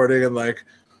out of recording and like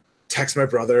text my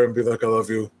brother and be like, I love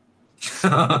you.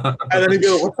 And then he'd be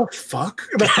like, what the fuck?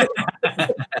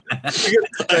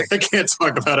 I can't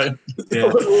talk about it. Yeah,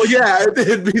 well, yeah,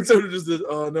 it'd be sort of just this,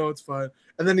 oh no, it's fine.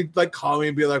 And then he'd like call me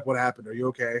and be like, "What happened? Are you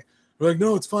okay?" I'm like,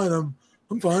 "No, it's fine. I'm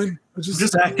fine. I'm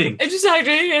just acting. I'm just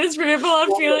acting, and it's pretty full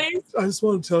on feelings. I just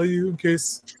want to tell you in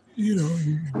case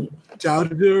you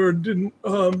doubted it or didn't.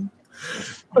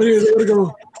 Anyways, I gotta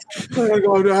go.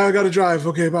 I gotta drive.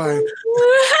 Okay, bye."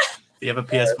 Do you have a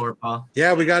PS4, Paul?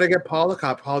 Yeah, we gotta get Paul a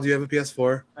copy. Paul, do you have a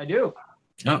PS4? I do.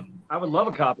 Oh. I would love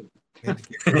a copy. It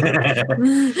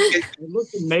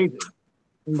looks amazing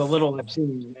from the little I've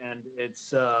seen, and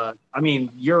it's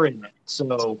you're in it,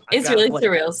 so it's really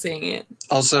surreal seeing it.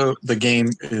 Also, the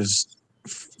game is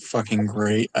fucking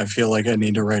great. I feel like I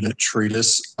need to write a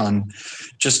treatise on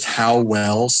just how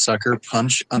well Sucker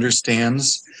Punch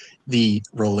understands the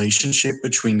relationship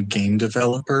between game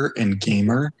developer and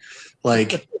gamer.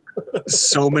 Like,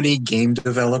 so many game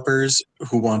developers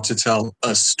who want to tell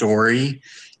a story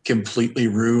completely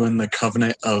ruin the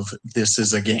covenant of this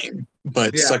is a game.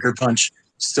 But Sucker Punch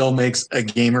still makes a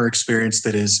gamer experience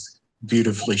that is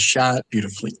beautifully shot,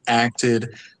 beautifully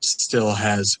acted, still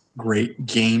has great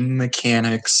game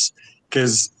mechanics.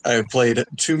 Because I've played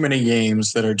too many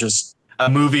games that are just a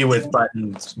movie with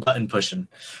button pushing.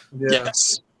 Yeah.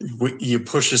 Yes. You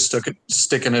push a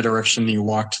stick in a direction, you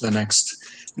walk to the next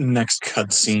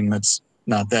cutscene that's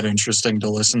not that interesting to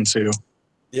listen to.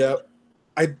 Yeah.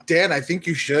 Dan, I think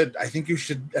you should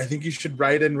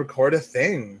write and record a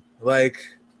thing. Like,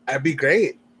 that'd be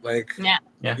great. Like, yeah.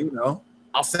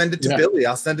 I'll send it to Billy.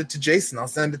 I'll send it to Jason. I'll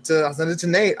send it to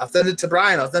Nate. I'll send it to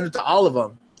Brian. I'll send it to all of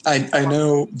them. I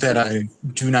know that I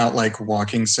do not like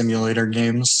walking simulator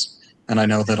games, and I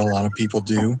know that a lot of people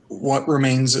do. What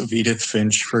Remains of Edith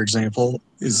Finch, for example,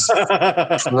 is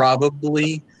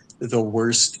probably the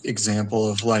worst example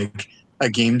of like a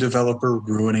game developer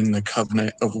ruining the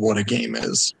covenant of what a game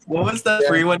is. What was that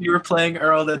free one you were playing,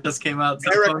 Earl, that just came out?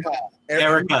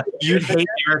 Erica. You'd hate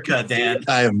Erica, Dan.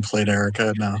 I haven't played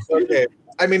Erica, no. Okay.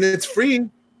 I mean, it's free.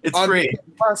 It's free.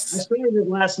 Plus, I played it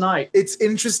last night. It's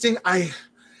interesting. I've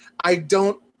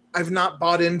not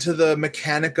bought into the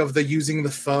mechanic of the using the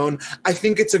phone. I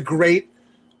think it's a great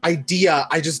idea.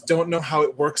 I just don't know how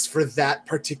it works for that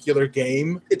particular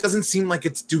game. It doesn't seem like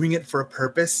it's doing it for a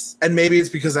purpose. And maybe it's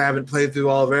because I haven't played through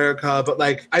all of Erica, but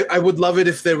like I would love it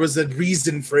if there was a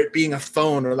reason for it being a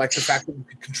phone, or like the fact that you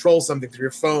could control something through your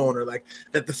phone, or like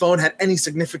that the phone had any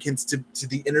significance to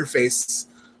the interface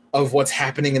of what's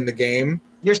happening in the game.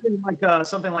 You're saying like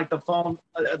something like the phone,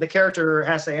 the character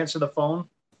has to answer the phone,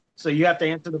 so you have to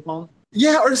answer the phone?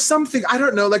 Yeah, or something. I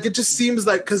don't know. Like, it just seems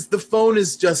like, because the phone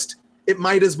is just, it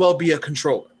might as well be a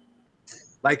controller.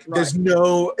 Like, there's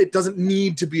no, it doesn't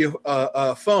need to be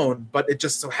a phone, but it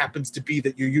just so happens to be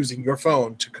that you're using your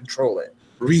phone to control it.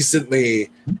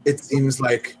 Recently, it seems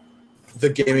like the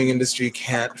gaming industry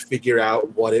can't figure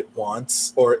out what it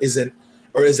wants, or is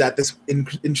at this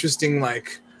interesting,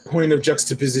 like, point of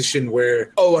juxtaposition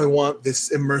where, I want this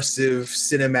immersive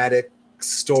cinematic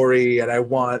story, and I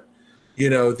want,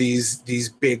 these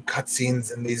big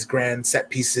cutscenes and these grand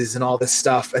set pieces and all this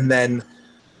stuff,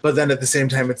 but then at the same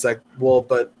time it's like, well,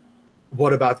 but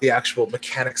what about the actual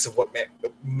mechanics of what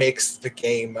makes the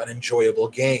game an enjoyable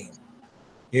game?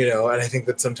 And I think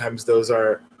that sometimes those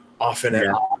are often at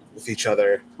odds with each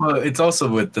other. Well, it's also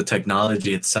with the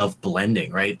technology itself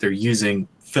blending, right? They're using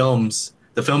films.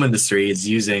 The film industry is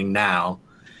using now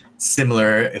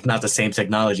similar, if not the same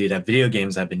technology that video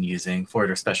games have been using for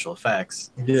their special effects.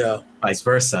 Yeah. Vice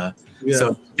versa. Yeah.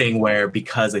 So thing where,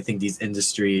 because I think these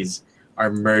industries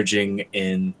are merging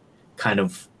in kind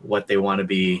of what they want to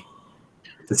be,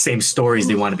 the same stories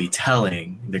they want to be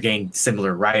telling, they're getting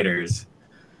similar writers,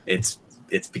 it's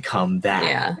become that.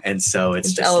 Yeah. And so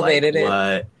it's just elevated like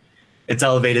what it's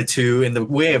elevated to in the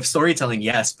way of storytelling,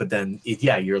 yes, but then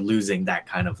you're losing that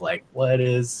kind of like what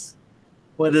makes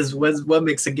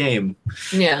a game.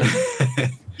 Yeah.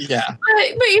 Yeah.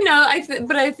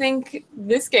 But I think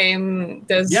this game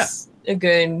does a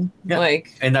good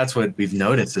like, and that's what we've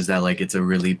noticed, is that like it's a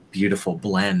really beautiful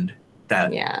blend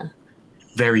that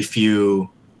very few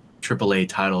AAA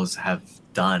titles have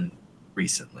done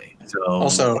recently. So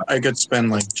also, I could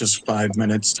spend like just 5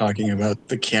 minutes talking about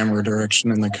the camera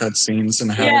direction and the cutscenes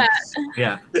and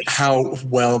how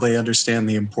well they understand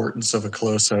the importance of a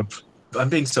close-up. I'm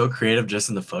being so creative just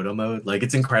in the photo mode. Like,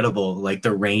 it's incredible. Like,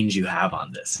 the range you have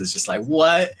on this is just like,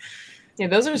 what? Yeah,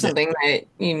 those are something that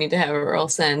you need to have Earl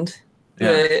send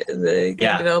the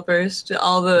game developers to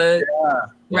all the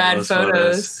rad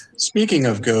photos. Speaking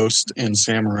of Ghost and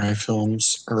samurai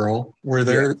films, Earl, were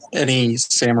there any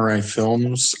samurai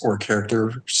films or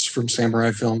characters from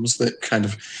samurai films that kind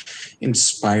of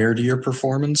inspired your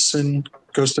performance in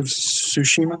Ghost of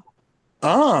Tsushima?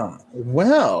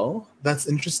 Well, that's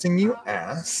interesting you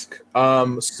ask.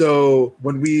 So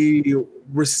when we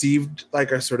received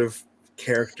like our sort of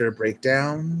character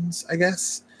breakdowns, I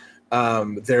guess,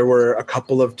 there were a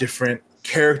couple of different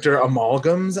character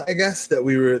amalgams, I guess, that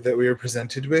we were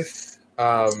presented with.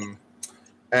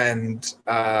 And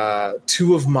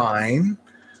two of mine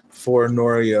for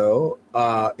Norio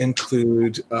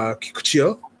include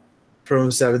Kikuchiyo from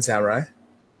Seven Samurai.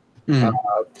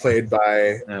 Played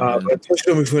by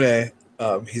Toshiko Mifune.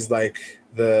 He's like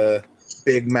the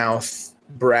big mouth,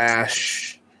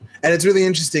 brash, and it's really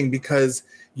interesting because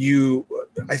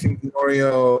I think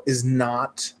Norio is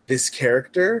not this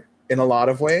character in a lot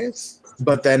of ways,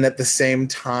 but then at the same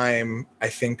time, I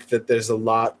think that there's a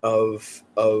lot of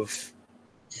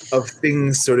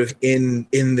things sort of in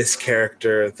this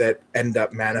character that end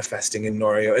up manifesting in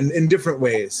Norio in different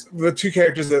ways. The two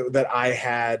characters that I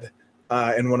had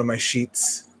in one of my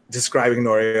sheets describing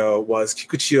Norio was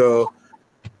Kikuchiyo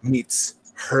meets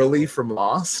Hurley from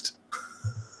Lost.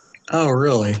 Oh,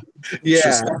 really?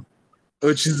 Yeah,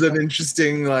 which is an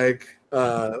interesting like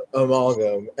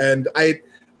amalgam. And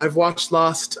I've watched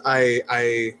Lost.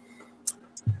 I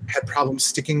had problems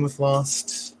sticking with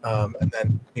Lost, and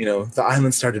then the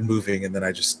island started moving, and then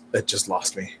it just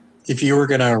lost me. If you were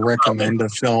gonna recommend a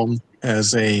film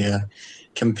as a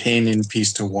companion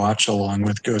piece to watch along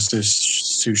with Ghost of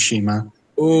Tsushima.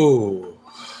 Oh,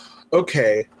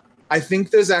 okay. I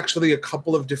think there's actually a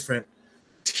couple of different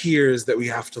tiers that we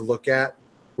have to look at.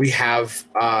 We have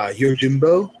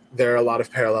Yojimbo. There are a lot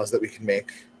of parallels that we can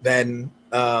make. Then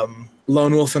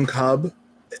Lone Wolf and Cub,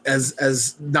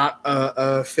 as not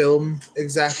a film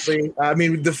exactly. I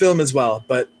mean, the film as well,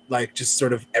 but like just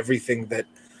sort of everything that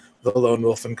the Lone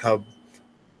Wolf and Cub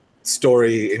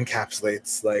story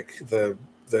encapsulates, like the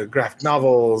graphic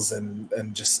novels and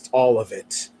just all of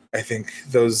it. I think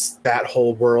that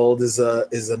whole world is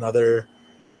another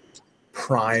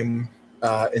prime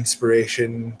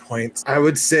inspiration point. I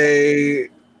would say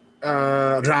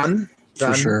Ran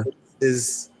For sure.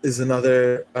 is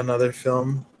another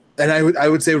film. And I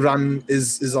would say Ran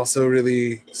is also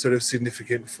really sort of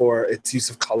significant for its use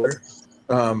of color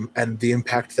and the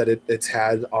impact that it's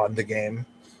had on the game.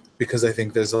 Because I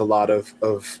think there's a lot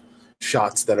of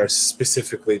shots that are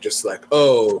specifically just like,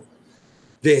 oh,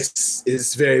 this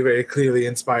is very, very clearly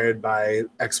inspired by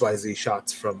XYZ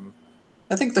shots from.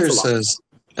 I think there's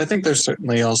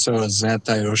certainly also a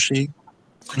Zatayoshi.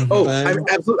 Oh, I mean,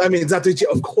 absolutely. I mean, Zatayoshi,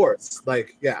 of course.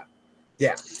 Like, yeah,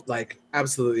 like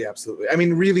absolutely. I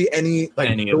mean, really,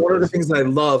 one of the things that I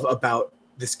love about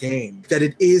this game that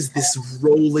it is this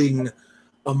rolling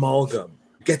amalgam.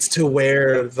 Gets to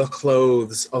wear the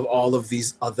clothes of all of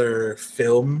these other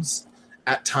films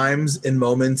at times, in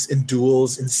moments, in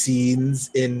duels, in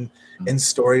scenes, in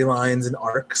storylines and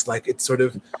arcs. Like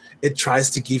it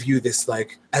tries to give you this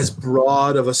like as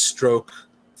broad of a stroke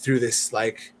through this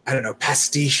like, I don't know,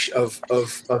 pastiche of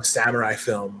samurai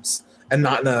films, and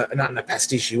not in a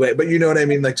pastiche way, but you know what I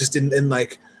mean? Like just in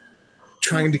like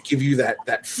trying to give you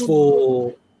that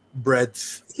full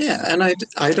breadth. Yeah, and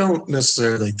I don't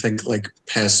necessarily think like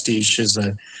pastiche is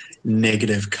a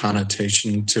negative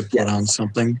connotation to put on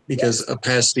something, because a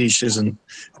pastiche isn't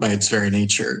by its very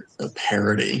nature a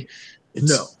parody.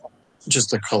 It's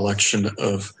just a collection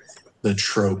of the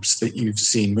tropes that you've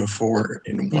seen before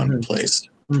in one place.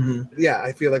 Mm-hmm. Yeah,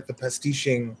 I feel like the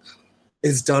pastiching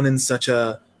is done in such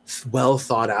a well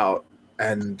thought out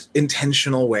and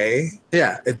intentional way.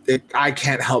 Yeah, I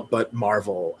can't help but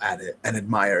marvel at it and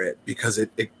admire it, because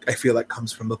it I feel like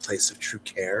comes from a place of true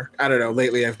care. I don't know,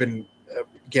 lately I've been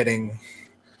getting,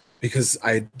 because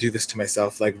I do this to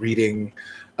myself, like reading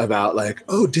about like,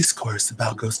 discourse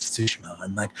about Ghost of Tsushima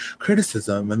and like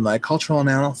criticism and like cultural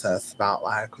analysis about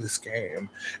like this game.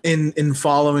 In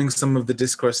following some of the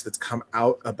discourse that's come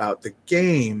out about the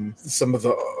game, some of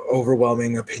the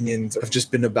overwhelming opinions have just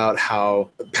been about how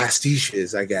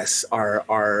pastiches, I guess, are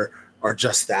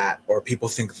just that, or people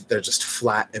think that they're just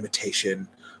flat imitation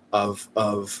of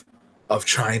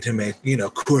trying to make,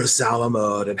 Kurosawa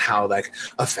mode, and how like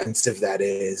offensive that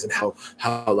is, and how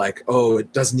like,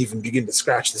 it doesn't even begin to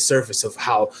scratch the surface of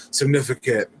how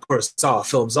significant Kurosawa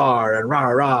films are, and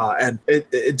rah, and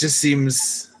it just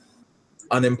seems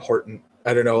unimportant.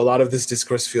 I don't know, a lot of this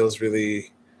discourse feels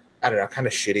really, I don't know, kind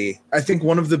of shitty. I think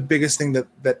one of the biggest thing that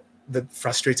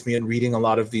frustrates me in reading a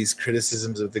lot of these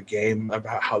criticisms of the game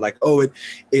about how like,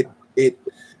 it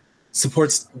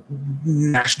supports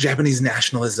Japanese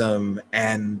nationalism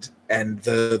and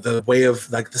the way of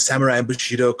like the samurai and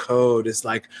bushido code is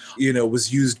like,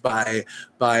 was used by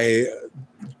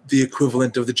the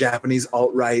equivalent of the Japanese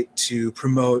alt-right to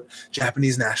promote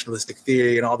Japanese nationalistic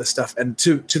theory and all this stuff. And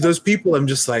to those people, I'm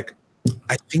just like,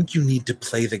 I think you need to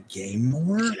play the game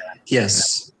more.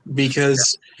 Yes,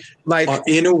 because like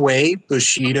in a way,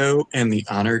 Bushido and the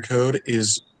honor code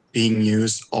is being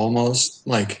used almost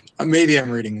like, maybe I'm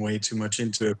reading way too much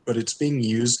into it, but it's being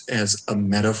used as a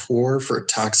metaphor for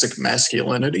toxic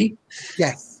masculinity.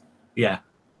 Yes. Yeah.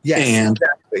 Yes. And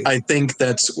exactly. I think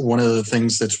that's one of the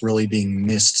things that's really being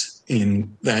missed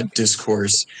in that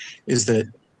discourse, is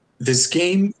that this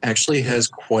game actually has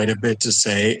quite a bit to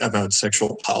say about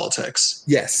sexual politics.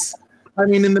 Yes. I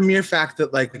mean, in the mere fact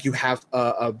that like you have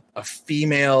a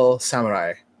female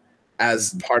samurai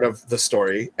as part of the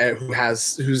story,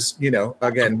 who's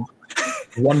again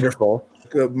wonderful,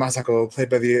 Masako, played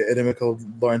by the inimical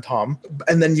Lauren Tom,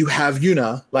 and then you have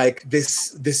Yuna, like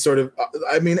this sort of,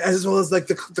 I mean, as well as like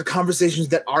the conversations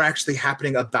that are actually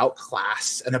happening about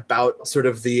class and about sort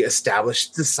of the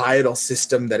established societal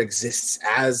system that exists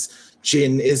as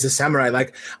Jin is a samurai.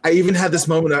 Like, I even had this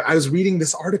moment, I was reading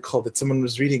this article that someone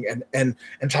was reading and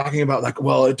talking about like,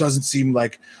 well, it doesn't seem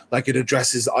like it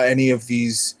addresses any of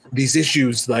these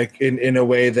issues like in a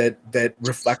way that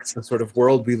reflects the sort of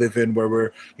world we live in, where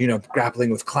we're grappling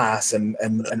with class and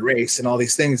race and all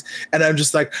these things. And I'm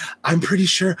just like, I'm pretty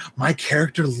sure my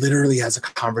character literally has a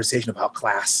conversation about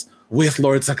class with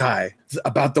Lord Sakai,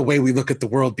 about the way we look at the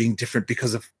world being different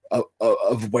because of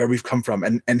where we've come from,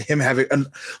 and him having and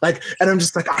I'm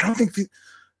just like, I don't think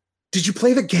did you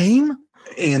play the game?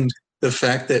 And the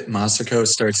fact that Masako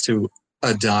starts to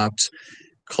adopt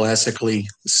classically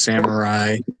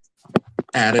samurai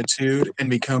attitude and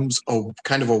becomes a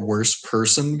kind of a worse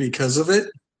person because of it.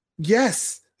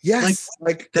 Yes.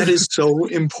 Like that is so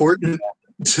important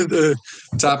to the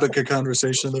topic of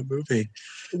conversation of the movie.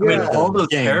 I mean, all those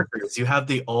characters, you have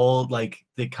the old, like,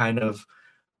 the kind of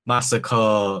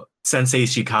Masako, Sensei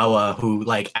Ishikawa, who,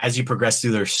 like, as you progress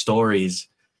through their stories,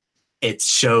 it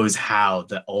shows how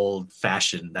the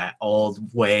old-fashioned, that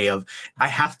old way of, I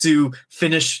have to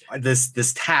finish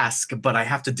this task, but I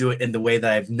have to do it in the way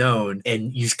that I've known.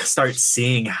 And you start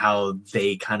seeing how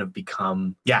they kind of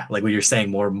become, like what you're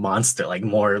saying, more monster, like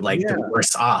more like the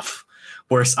worse off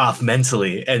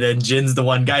mentally. And then Jin's the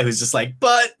one guy who's just like,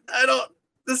 but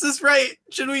this is right.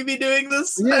 Should we be doing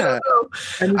this? Yeah.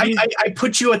 I don't know. I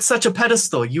put you at such a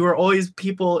pedestal. You were always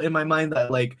people in my mind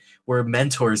that like were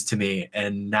mentors to me.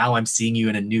 And now I'm seeing you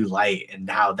in a new light. And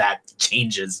now that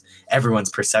changes everyone's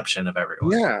perception of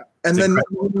everyone. Yeah. And it's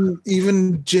then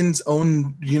even Jin's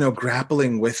own,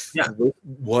 grappling with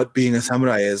what being a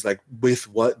samurai is, like with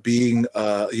what being,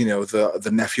 the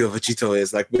nephew of Achito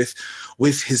is, like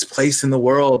with his place in the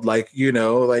world,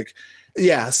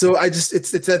 so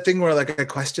it's that thing where like I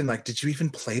question, like, did you even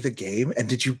play the game, and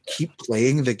did you keep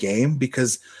playing the game?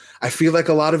 Because I feel like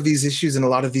a lot of these issues and a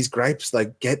lot of these gripes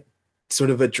like get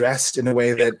sort of addressed in a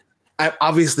way that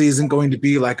obviously isn't going to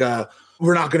be like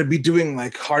we're not going to be doing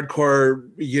like hardcore,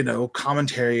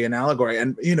 commentary and allegory,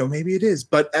 and maybe it is,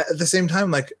 but at the same time,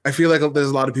 like I feel like there's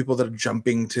a lot of people that are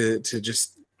jumping to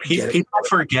just people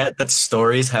forget that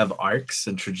stories have arcs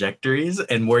and trajectories,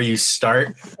 and where you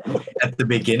start at the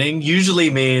beginning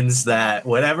usually means that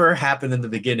whatever happened in the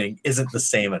beginning isn't the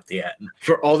same at the end.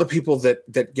 For all the people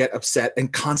that get upset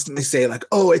and constantly say like,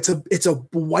 oh, it's a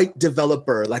white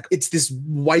developer, like it's this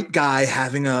white guy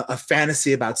having a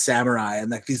fantasy about samurai, and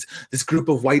like this group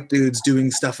of white dudes doing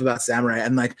stuff about samurai,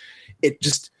 and like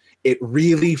it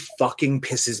really fucking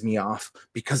pisses me off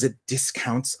because it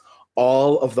discounts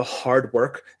all of the hard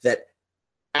work that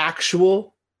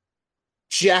actual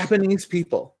Japanese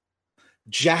people,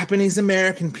 Japanese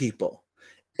American people,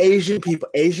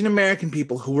 Asian American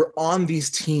people who were on these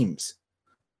teams,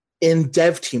 in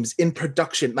dev teams, in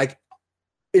production, like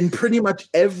in pretty much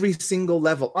every single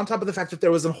level, on top of the fact that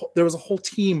there was a whole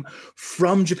team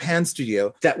from Japan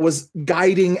Studio that was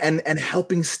guiding and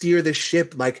helping steer the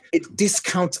ship. Like, it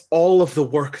discounts all of the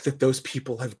work that those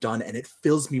people have done, and it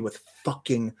fills me with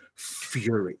fucking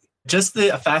fury. Just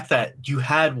the fact that you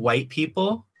had white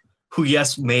people who,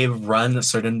 yes, may have run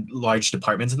certain large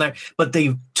departments in there, but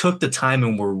they took the time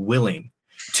and were willing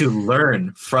to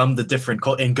learn from the different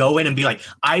and go in and be like,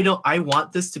 I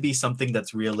want this to be something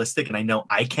that's realistic, and I know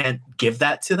I can't give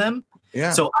that to them.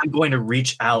 Yeah. So I'm going to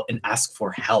reach out and ask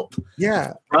for help.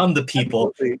 Yeah. From the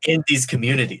people in these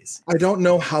communities. I don't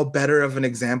know how better of an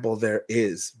example there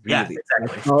is. Really. Yeah,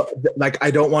 exactly. Like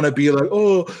I don't want to be like,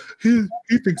 oh, he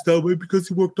thinks that way because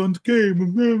he worked on the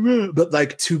game. But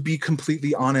like, to be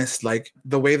completely honest, like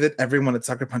the way that everyone at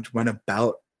Sucker Punch went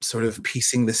about sort of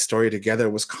piecing this story together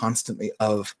was constantly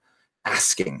of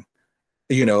asking,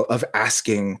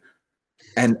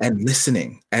 and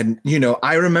listening. And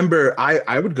I remember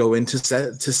I would go into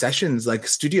to sessions, like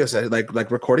studio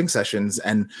like recording sessions,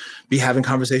 and be having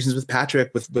conversations with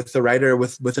Patrick, with the writer,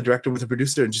 with the director, with the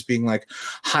producer, and just being like,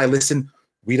 hi, listen,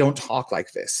 we don't talk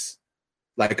like this.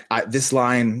 Like this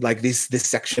line, like this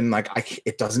section, like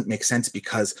it doesn't make sense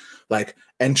because like,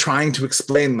 and trying to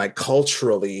explain like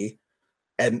culturally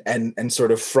and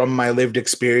sort of from my lived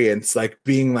experience, like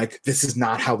being like, this is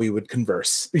not how we would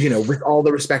converse, with all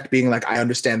the respect, being like, I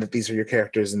understand that these are your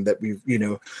characters and that we've,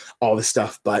 all this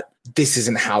stuff, but this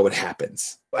isn't how it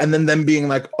happens. And then them being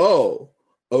like, oh,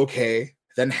 okay,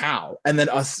 then how? And then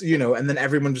us, and then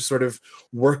everyone just sort of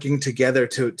working together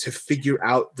to figure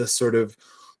out the sort of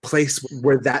place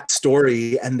where that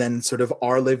story and then sort of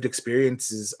our lived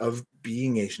experiences of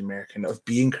being Asian American, of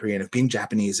being Korean, of being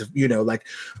Japanese, of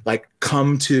like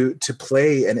come to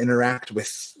play and interact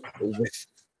with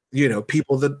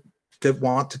people that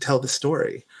want to tell the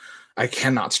story. I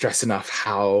cannot stress enough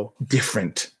how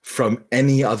different from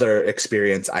any other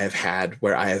experience I have had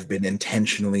where I have been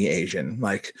intentionally Asian,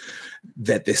 like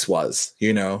that this was,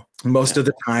 most of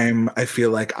the time I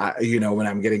feel like when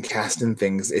I'm getting cast in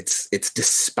things, it's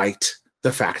despite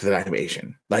the fact that I'm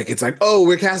Asian. Like, it's like, oh,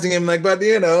 we're casting him, like, but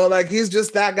like he's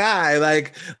just that guy,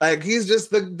 like he's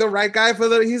just the right guy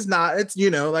he's not, it's,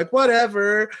 like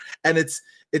whatever. And it's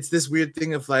this weird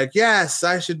thing of like, yes,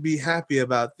 I should be happy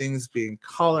about things being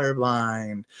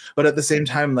colorblind, but at the same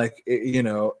time, like,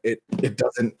 it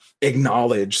doesn't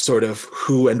acknowledge sort of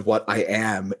who and what I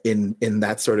am in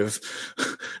that sort of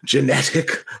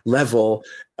genetic level.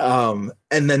 And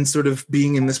then sort of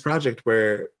being in this project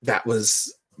where that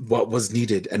was what was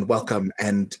needed and welcome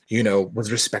and, was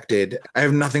respected. I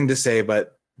have nothing to say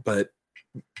but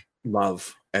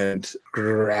love and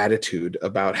gratitude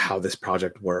about how this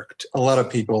project worked. A lot of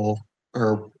people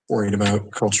are worried about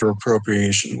cultural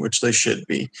appropriation, which they should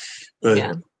be. But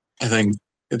yeah. I think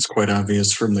it's quite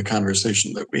obvious from the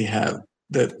conversation that we have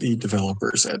that the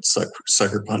developers at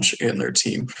Sucker Punch and their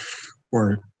team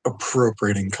weren't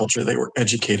appropriating culture. They were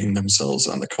educating themselves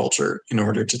on the culture in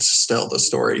order to tell the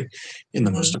story in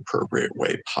the most appropriate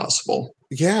way possible.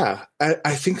 Yeah,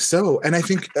 I think so. And I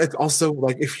think also,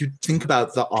 like, if you think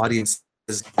about the audience,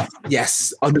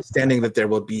 yes, understanding that there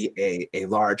will be a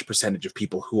large percentage of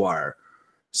people who are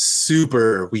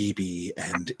super weeby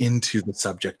and into the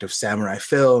subject of samurai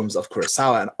films, of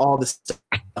Kurosawa and all this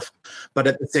stuff, but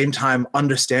at the same time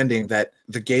understanding that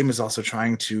the game is also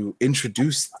trying to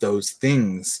introduce those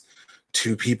things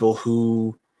to people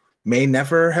who may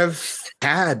never have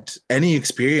had any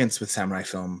experience with samurai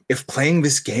film. If playing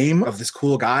this game of this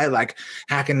cool guy like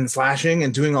hacking and slashing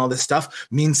and doing all this stuff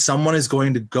means someone is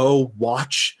going to go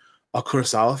watch a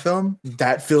Kurosawa film,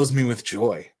 that fills me with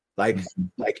joy. Like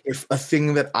if a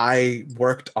thing that I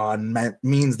worked on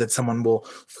means that someone will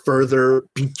further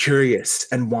be curious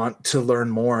and want to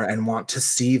learn more and want to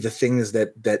see the things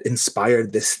that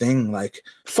inspired this thing, like,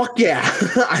 fuck yeah.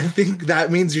 I think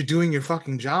that means you're doing your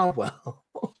fucking job well.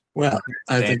 Well,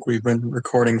 I think we've been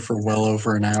recording for well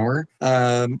over an hour.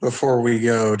 Before we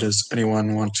go, does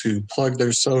anyone want to plug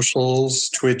their socials,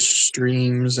 Twitch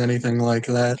streams, anything like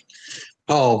that?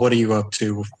 Paul, what are you up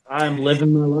to? I'm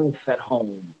living my life at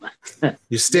home.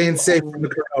 You're staying safe from the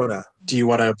corona. Do you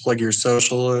want to plug your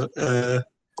social? At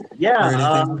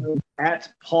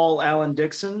Paul Allen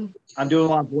Dixon. I'm doing a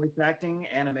lot of voice acting,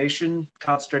 animation,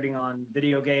 concentrating on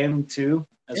video game too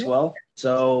as well.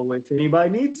 So if anybody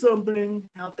needs something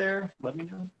out there, let me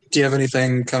know. Do you have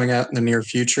anything coming out in the near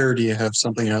future? Do you have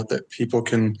something out that people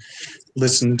can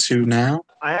listen to now?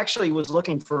 I actually was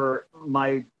looking for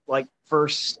my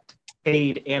first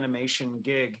paid animation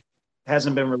gig. It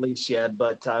hasn't been released yet,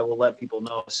 but I will let people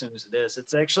know as soon as it is.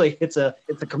 It's a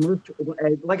commercial,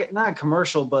 not a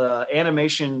commercial, but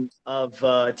animation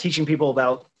of teaching people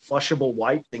about flushable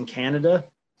wipes in Canada.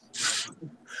 So,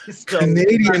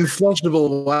 Canadian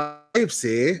flushable wipes,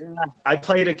 eh? I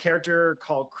played a character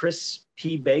called Chris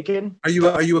P. Bacon. Are you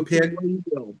a pig?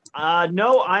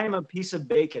 No, I am a piece of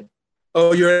bacon.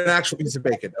 Oh, you're an actual piece of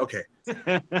bacon. Okay.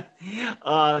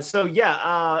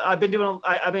 I've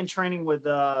been training with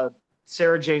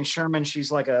Sarah Jane Sherman.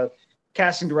 She's like a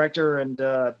casting director and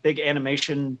big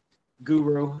animation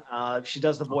guru. She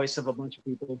does the voice of a bunch of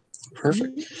people.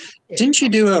 Perfect. Didn't you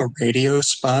do a radio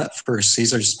spot for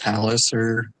Caesar's Palace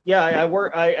or? Yeah,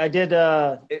 I did.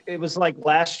 It was like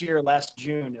last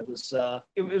June. It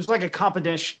was like a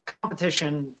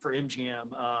competition for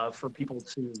MGM for people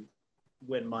to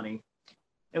win money.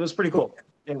 It was pretty cool.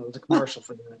 Yeah, it was a commercial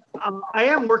for that. I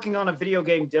am working on a video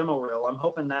game demo reel. I'm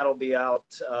hoping that'll be out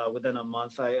within a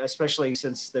month. Especially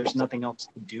since there's nothing else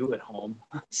to do at home,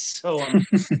 so I'm going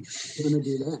to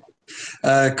do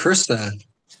that. Krista,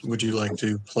 would you like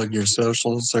to plug your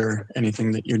socials or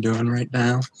anything that you're doing right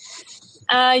now?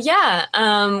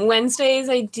 Wednesdays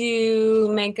I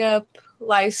do makeup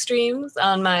live streams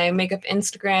on my makeup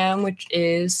Instagram, which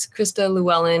is Krista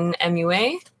Llewellyn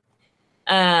MUA.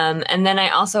 And then I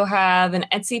also have an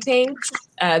Etsy page.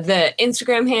 The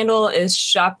Instagram handle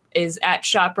is at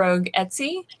ShopRogue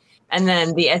Etsy. And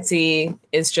then the Etsy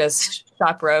is just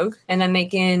ShopRogue. And I'm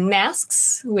making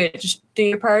masks, which do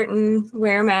your part and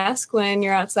wear a mask when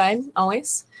you're outside,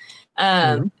 always.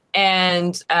 And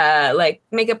like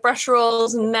makeup brush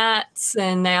rolls and mats.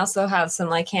 And I also have some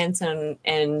like hands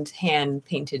and hand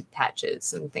painted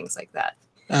patches and things like that.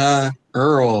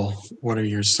 Earl, what are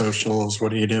your socials?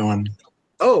 What are you doing?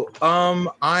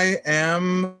 I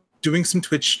am doing some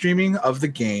Twitch streaming of the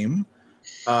game.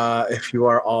 If you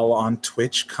are all on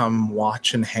Twitch, come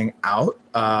watch and hang out.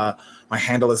 My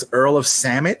handle is Earl of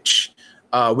Sammich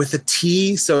with a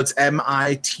T, so it's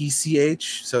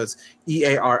MITCH. So it's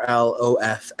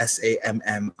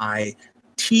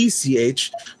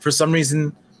EARLOFSAMMITCH. For some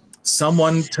reason,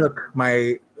 someone took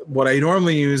what I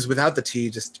normally use without the T,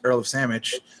 just Earl of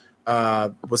Sammich,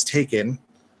 was taken.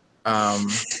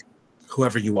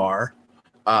 Whoever you are.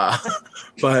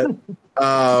 So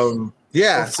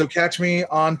catch me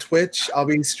on Twitch. I'll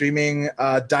be streaming.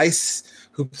 Dice,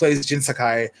 who plays Jin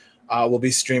Sakai, will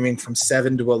be streaming from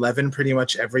 7 to 11 pretty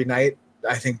much every night,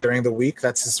 I think, during the week.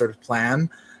 That's his sort of plan.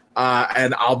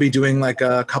 And I'll be doing like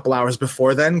a couple hours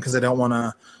before then because I don't want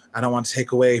to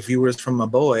take away viewers from my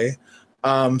boy.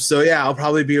 I'll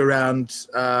probably be around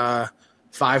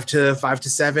 5 to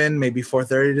 7, maybe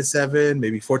 4:30 to 7,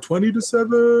 maybe 4:20 to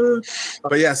 7.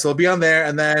 So I'll be on there,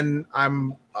 and then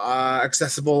I'm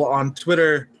accessible on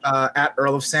Twitter at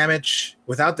Earl of Sammich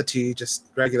without the T,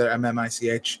 just regular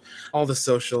MMICH. All the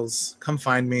socials. Come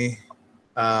find me.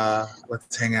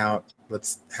 Let's hang out.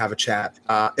 Let's have a chat.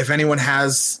 If anyone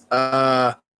has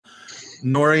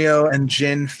Norio and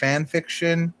Jin fan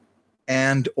fiction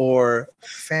and or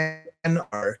fan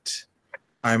art,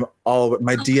 my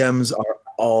DMs are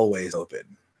always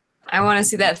open. I want to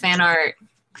see that fan art.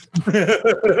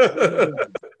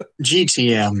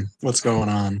 GTM, what's going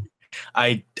on?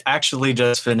 I actually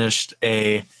just finished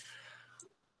a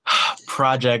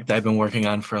project I've been working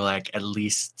on for like at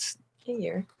least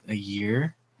a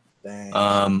year.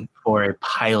 For a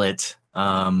pilot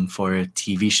for a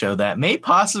TV show that may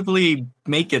possibly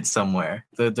make it somewhere.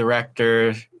 The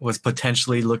director was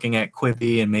potentially looking at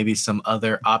Quibi and maybe some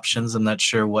other options. I'm not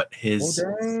sure what his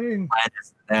plan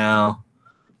is now,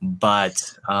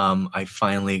 but I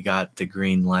finally got the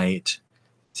green light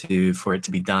for it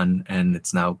to be done, and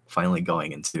it's now finally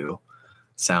going into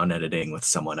sound editing with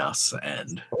someone else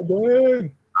and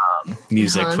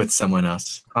music with someone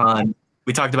else.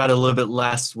 We talked about it a little bit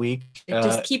last week.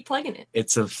 Just keep plugging it.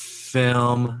 It's a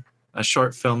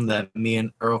short film that me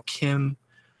and Earl Kim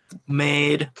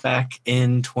made back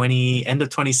in end of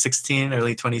 2016,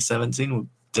 early 2017. We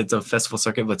did the festival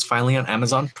circuit, but it's finally on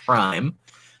Amazon Prime.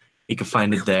 You can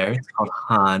find it there. It's called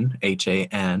Han,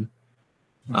 H-A-N.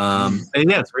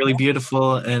 It's really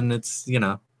beautiful, and it's,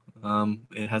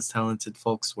 it has talented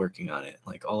folks working on it,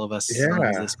 like all of us.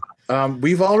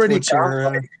 We've already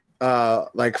got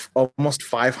like almost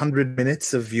 500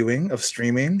 minutes of viewing, of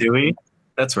streaming. Do we?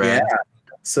 That's right. Yeah.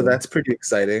 So that's pretty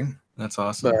exciting. That's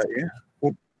awesome.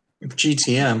 But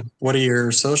GTM, what are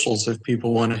your socials if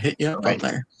people want to hit you up out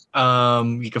there?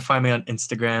 You can find me on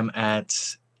Instagram at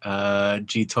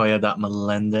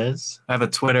gtoya.melendez. I have a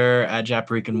Twitter at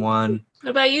Japarican1. What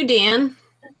about you, Dan?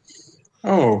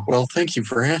 Oh, well, thank you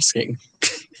for asking.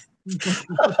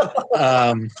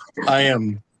 I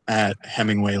am at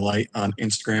Hemingway Light on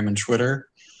Instagram and Twitter.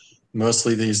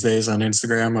 Mostly these days on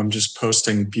Instagram, I'm just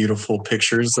posting beautiful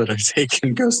pictures that I take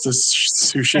in Ghost of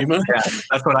Tsushima. Yeah,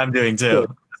 that's what I'm doing too.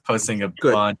 Posting a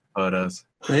bunch of photos.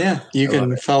 But yeah, you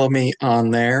can follow me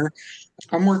on there.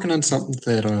 I'm working on something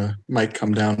that might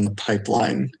come down the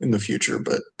pipeline in the future,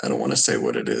 but I don't want to say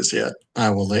what it is yet. I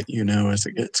will let you know as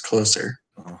it gets closer.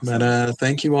 Awesome. But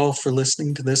thank you all for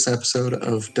listening to this episode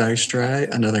of Dice Try,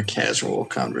 another casual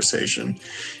conversation,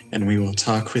 and we will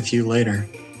talk with you later.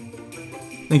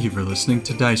 Thank you for listening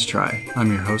to Dice Try.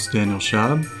 I'm your host, Daniel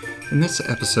Schaub, and this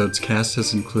episode's cast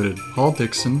has included Paul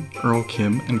Dixon, Earl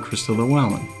Kim, and Krista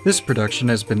Llewellyn. This production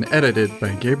has been edited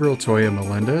by Gabriel Toya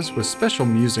Melendez with special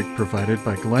music provided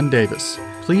by Glenn Davis.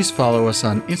 Please follow us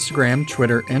on Instagram,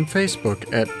 Twitter, and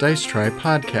Facebook at Dice Try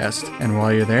Podcast. And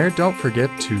while you're there, don't forget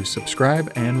to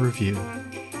subscribe and review.